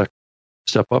else step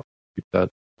up to keep that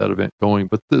event going.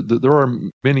 But there are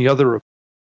many other,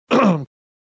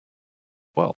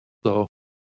 so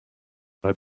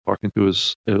I'm talking to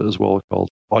as well, called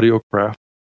AudioCraft.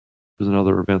 There's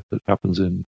another event that happens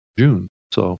in June.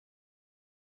 So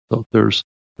there's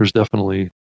definitely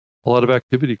a lot of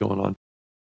activity going on.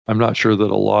 I'm not sure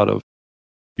that a lot of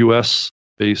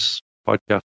U.S.-based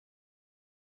podcast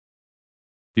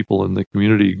people in the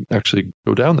community actually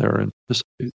go down there and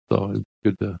participate. So it's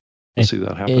good to see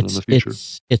that happen in the future.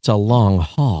 It's a long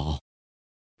haul.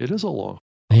 It is a long.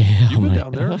 Yeah, You've been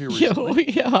down there here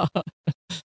recently. Yeah.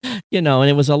 And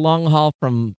it was a long haul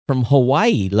from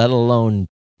Hawaii, let alone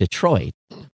Detroit.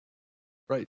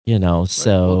 Right.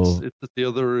 So well, it's at the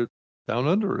other down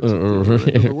under. It's at the other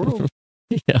end of the world.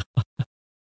 Yeah.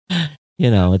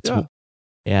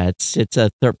 It's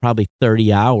probably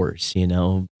 30 hours,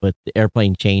 but the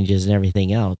airplane changes and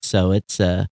everything else. So it's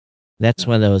that's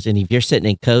one of those. And if you're sitting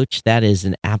in coach, that is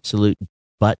an absolute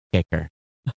butt kicker.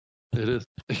 It is.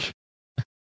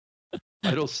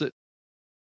 I don't sit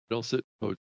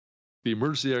coach. The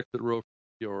emergency exit row,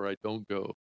 or I don't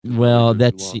go. Well,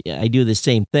 I do the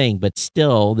same thing, but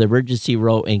still, the emergency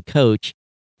row and coach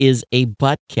is a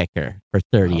butt kicker for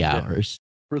 30 hours.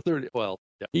 For 30, well,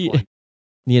 yeah.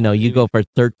 You go for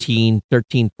 13,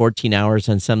 14 hours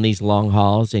on some of these long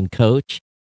hauls in coach.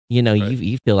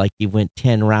 You feel like you went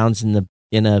 10 rounds in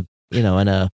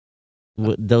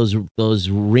those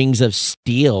rings of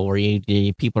steel where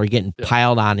people are getting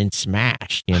piled on and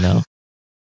smashed.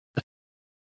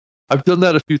 I've done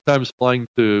that a few times flying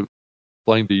to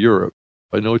Europe.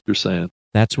 I know what you're saying.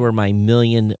 That's where my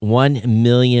 1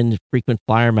 million frequent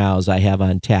flyer miles I have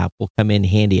on tap will come in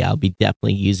handy. I'll be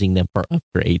definitely using them for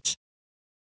upgrades.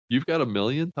 You've got 1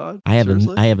 million, Todd? I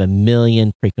have 1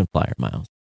 million frequent flyer miles.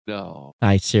 No.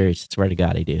 I seriously swear to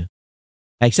God I do.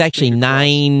 It's actually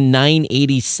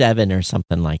 987 or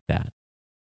something like that.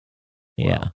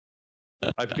 Yeah.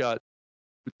 Wow. I've got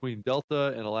between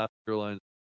Delta and Alaska Airlines,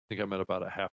 I think I'm at about a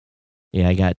half. Yeah,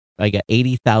 I got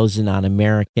 80,000 on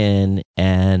American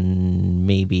and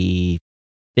maybe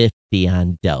 50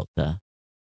 on Delta.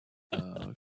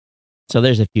 So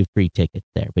there's a few free tickets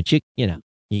there, but you can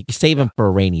save them for a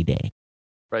rainy day.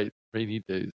 Right, rainy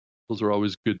days. Those are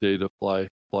always a good day to fly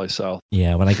south.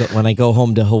 Yeah, when I go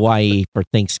home to Hawaii for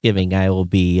Thanksgiving, I will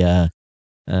be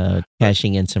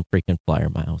cashing in some frequent flyer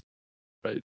miles.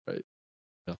 Right.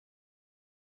 Yeah.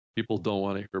 People don't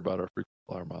want to hear about our frequent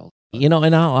flyer miles. In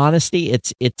all honesty,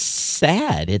 it's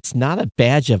sad. It's not a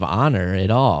badge of honor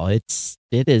at all.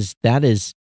 That is.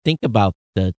 Think about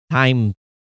the time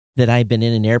that I've been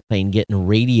in an airplane getting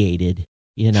radiated.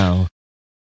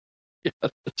 Yeah,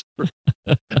 that's true.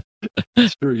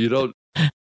 That's true. You don't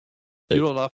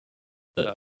often,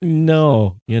 yeah,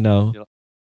 No,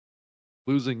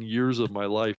 losing years of my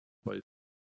life by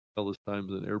all this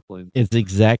times in airplanes. it's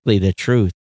exactly the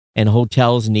truth. And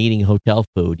hotels needing hotel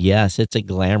food. Yes, it's a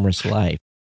glamorous life.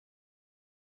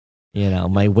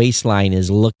 My waistline is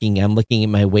I'm looking at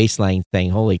my waistline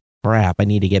saying, holy crap, I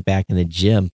need to get back in the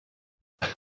gym.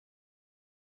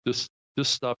 Just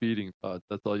stop eating, Todd.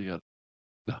 That's all you got.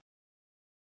 No,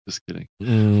 just kidding.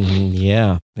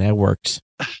 Yeah, that works.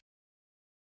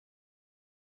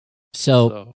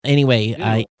 So anyway,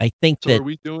 I think so that. Are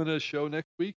we doing a show next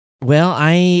week? Well,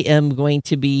 I am going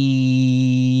to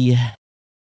be.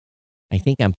 I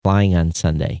think I'm flying on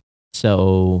Sunday.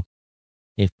 So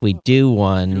if we do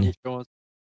one,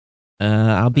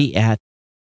 I'll be at.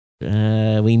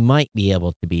 We might be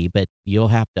able to be, but you'll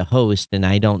have to host, and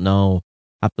I don't know.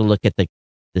 I have to look at the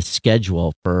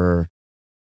schedule for.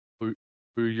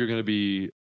 You're going to be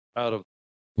out of.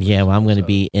 Yeah, well, I'm going to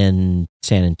be in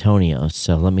San Antonio.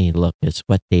 So let me look.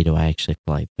 What day do I actually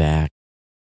fly back?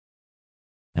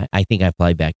 I think I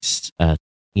fly back, but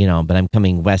I'm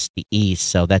coming west to east,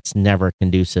 so that's never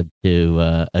conducive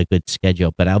to a good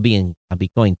schedule. But I'll be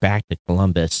going back to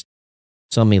Columbus.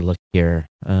 So let me look here.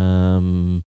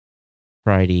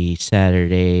 Friday,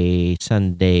 Saturday,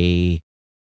 Sunday.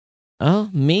 Oh,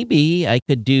 maybe I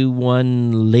could do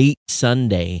one late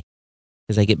Sunday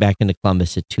because I get back into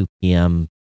Columbus at 2 p.m.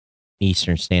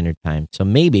 Eastern Standard Time. So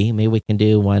maybe we can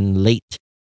do one late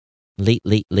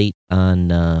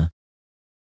on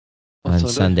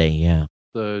Sunday. Yeah.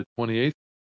 The 28th?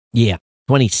 Yeah.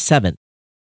 27th.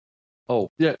 Oh,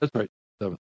 yeah, that's right.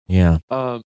 7th. Yeah.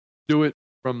 Do it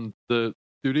from the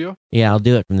studio? Yeah, I'll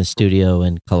do it from the studio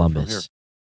in Columbus.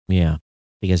 Yeah.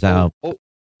 Because from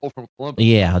Columbus.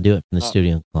 Yeah, I'll do it from the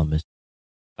studio in Columbus.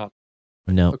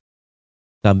 No. Okay.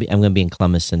 So I'm going to be in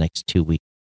Columbus the next 2 weeks.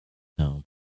 So.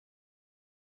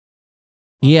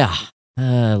 Yeah.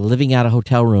 Living out of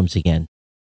hotel rooms again.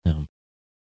 So.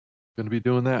 Going to be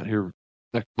doing that here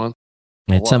next month.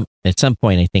 At some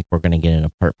point, I think we're going to get an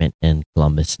apartment in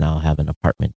Columbus, and I'll have an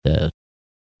apartment to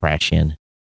crash in.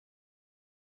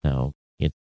 So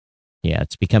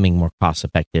it's becoming more cost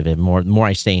effective, and more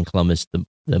I stay in Columbus,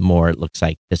 the more it looks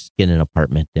like just get an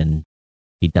apartment and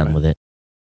be done with it.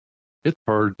 It's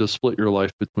hard to split your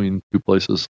life between two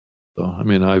places. So I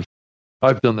mean, I've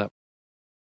done that.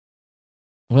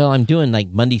 Well, I'm doing like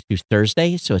Monday through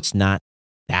Thursday, so it's not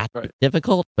that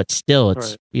difficult, but still,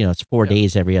 it's it's 4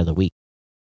 days every other week.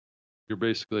 You're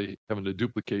basically having to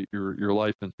duplicate your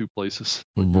life in two places.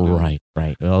 Right.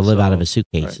 Well, I'll live out of a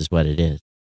suitcase is what it is.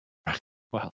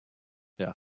 Wow.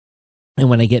 Yeah. And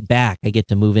when I get back, I get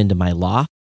to move into my loft.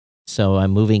 So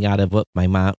I'm moving out of what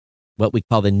we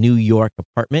call the New York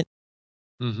apartment,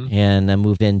 and I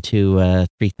move into a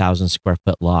 3,000 square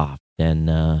foot loft. And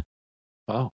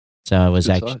wow. So I was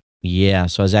So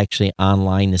I was actually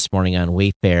online this morning on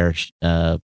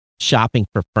Wayfair, shopping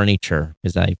for furniture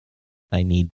because I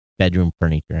need bedroom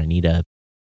furniture. I need a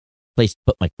place to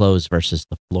put my clothes versus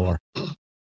the floor.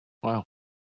 Wow.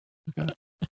 Okay.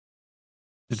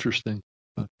 Interesting.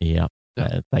 Yeah.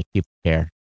 Like you care.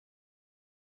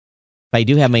 I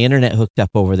do have my internet hooked up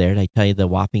over there. Did I tell you the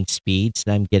whopping speeds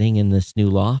that I'm getting in this new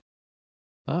loft?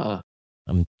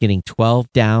 I'm getting 12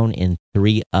 down and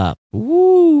 3 up.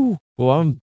 Woo! Well,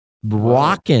 I'm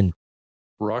rocking.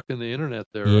 Rocking the internet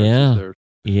there. Yeah.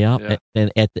 Yeah.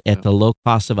 And at the low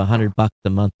cost of $100 a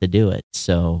month to do it.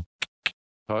 So,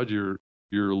 Todd, you're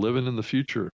living in the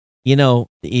future.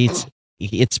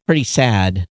 It's pretty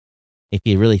sad if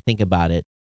you really think about it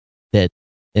that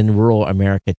in rural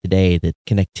America today, that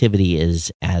connectivity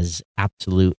is as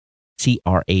absolute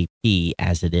CRAP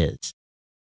as it is.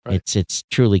 Right. It's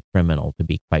truly criminal, to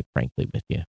be quite frankly with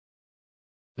you.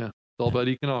 Yeah, it's all about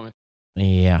economics.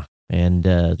 Yeah, and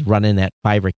running that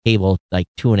fiber cable like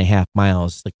 2.5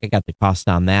 miles, like I got the cost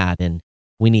on that, and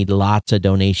we need lots of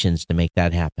donations to make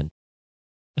that happen.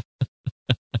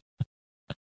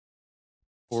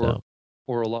 Or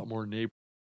a lot more neighbors.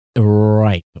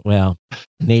 Right. Well,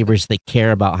 neighbors that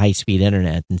care about high-speed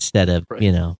internet instead of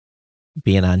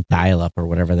being on dial-up or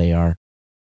whatever they are.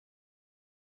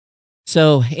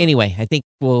 So anyway, I think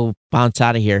we'll bounce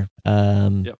out of here.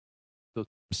 Yep.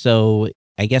 So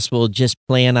I guess we'll just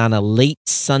plan on a late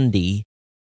Sunday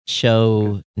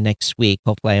show next week.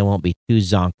 Hopefully I won't be too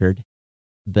zonkered.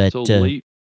 But so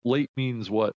late means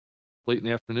what? Late in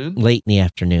the afternoon? Late in the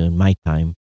afternoon, my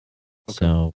time. Okay.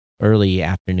 So early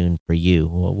afternoon for you.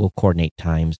 We'll coordinate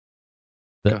times.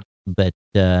 But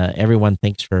everyone,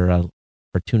 thanks for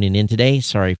tuning in today.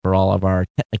 Sorry for all of our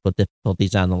technical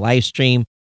difficulties on the live stream.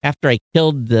 after I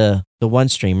killed the one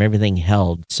stream, everything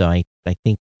held. So I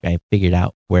think I figured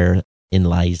out where in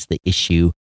lies the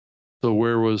issue. So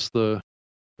where was the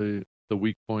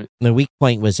weak point? The weak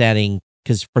point was adding,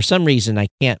 because for some reason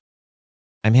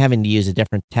I'm having to use a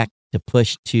different tech to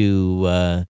push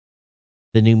to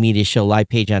the New Media Show live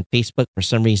page on Facebook. For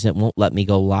some reason, it won't let me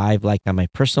go live like on my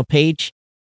personal page.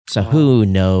 So who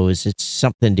knows? It's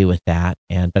something to do with that.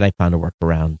 But I found a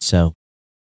workaround. So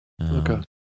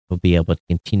we'll be able to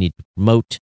continue to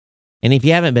promote. And if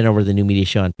you haven't been over to the New Media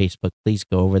Show on Facebook, please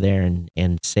go over there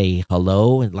and say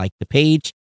hello and like the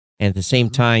page. And at the same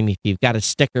time, if you've got a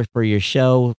sticker for your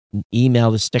show,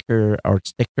 email the sticker or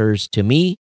stickers to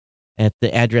me at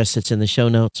the address that's in the show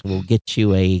notes. We'll get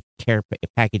you a care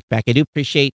package back. I do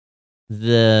appreciate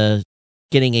the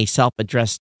getting a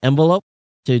self-addressed envelope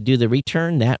to do the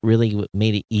return. That really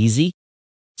made it easy.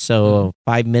 So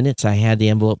 5 minutes, I had the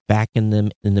envelope back in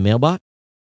the mailbox.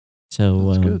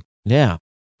 So that's good. Yeah,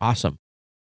 awesome.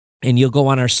 And you'll go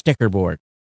on our sticker board,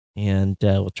 and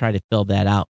we'll try to fill that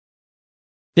up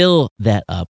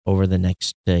over the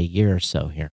next year or so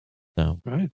here. So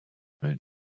right.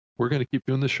 We're going to keep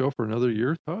doing this show for another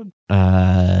year, Todd?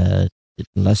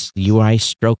 Unless you or I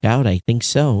stroke out, I think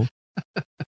so.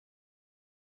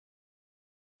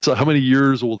 So how many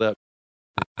years will that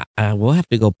be? We'll have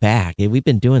to go back. We've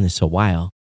been doing this a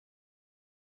while.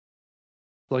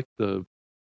 Like the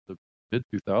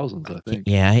mid-2000s, I think.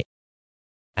 Yeah,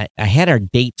 I had our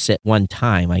dates at one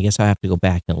time. I guess I'll have to go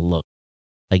back and look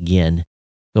again.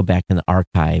 Go back in the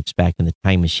archives, back in the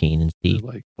time machine, and see.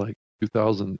 Like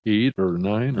 2008 or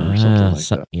 9 or something like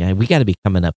that. Yeah, we got to be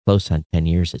coming up close on 10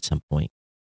 years at some point.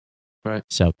 Right.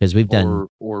 So, because we've done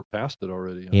or past it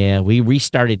already. Yeah, we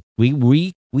restarted.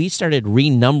 We started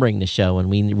renumbering the show,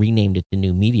 and we renamed it the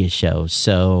New Media Show.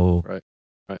 So right.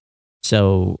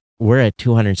 So we're at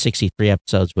 263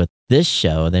 episodes with this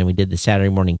show. And then we did the Saturday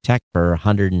Morning Tech for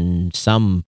 100 and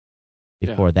some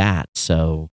before that.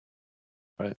 So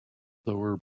right. So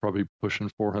we're probably pushing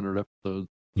 400 episodes.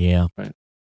 Yeah. Right.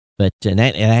 But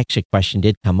that actually question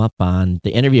did come up on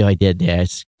the interview I did.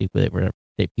 People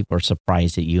were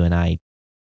surprised that you and I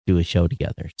do a show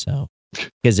together. So,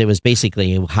 because it was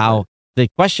basically how the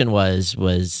question was,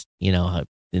 in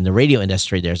the radio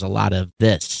industry, there's a lot of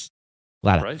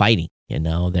of fighting,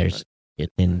 there's,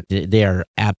 and they are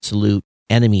absolute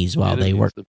enemies while they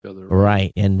work. Together,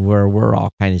 right. And we're all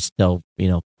kind of still,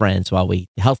 friends while we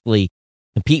healthily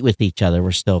compete with each other.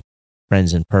 We're still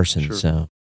friends in person. Sure. So,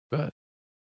 but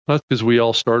that's because we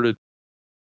all started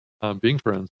being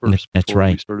friends first. That's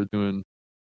right. We started doing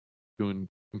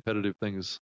competitive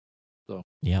things. So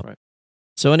yeah. Right.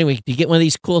 So anyway, you get one of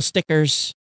these cool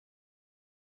stickers,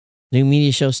 New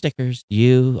Media Show stickers.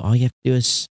 All you have to do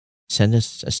is send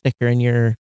us a sticker in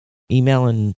your email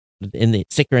and in the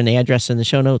sticker and the address in the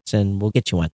show notes, and we'll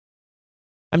get you one.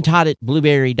 I'm Todd at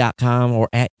blueberry.com or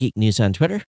at Geek News on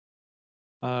Twitter.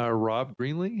 Rob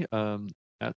Greenlee on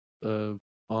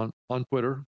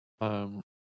Twitter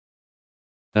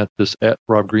at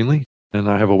Rob Greenlee, and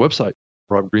I have a website,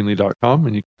 robgreenlee.com,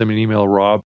 and you can send me an email,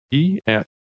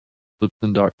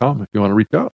 rob@lipton.com if you want to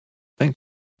reach out. Thanks.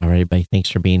 All right, everybody.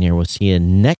 Thanks for being here. We'll see you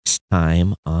next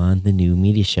time on the New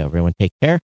Media Show. Everyone take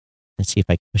care. Let's see if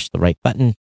I can push the right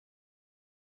button.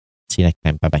 See you next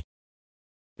time. Bye-bye.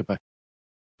 Goodbye.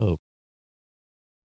 Oh.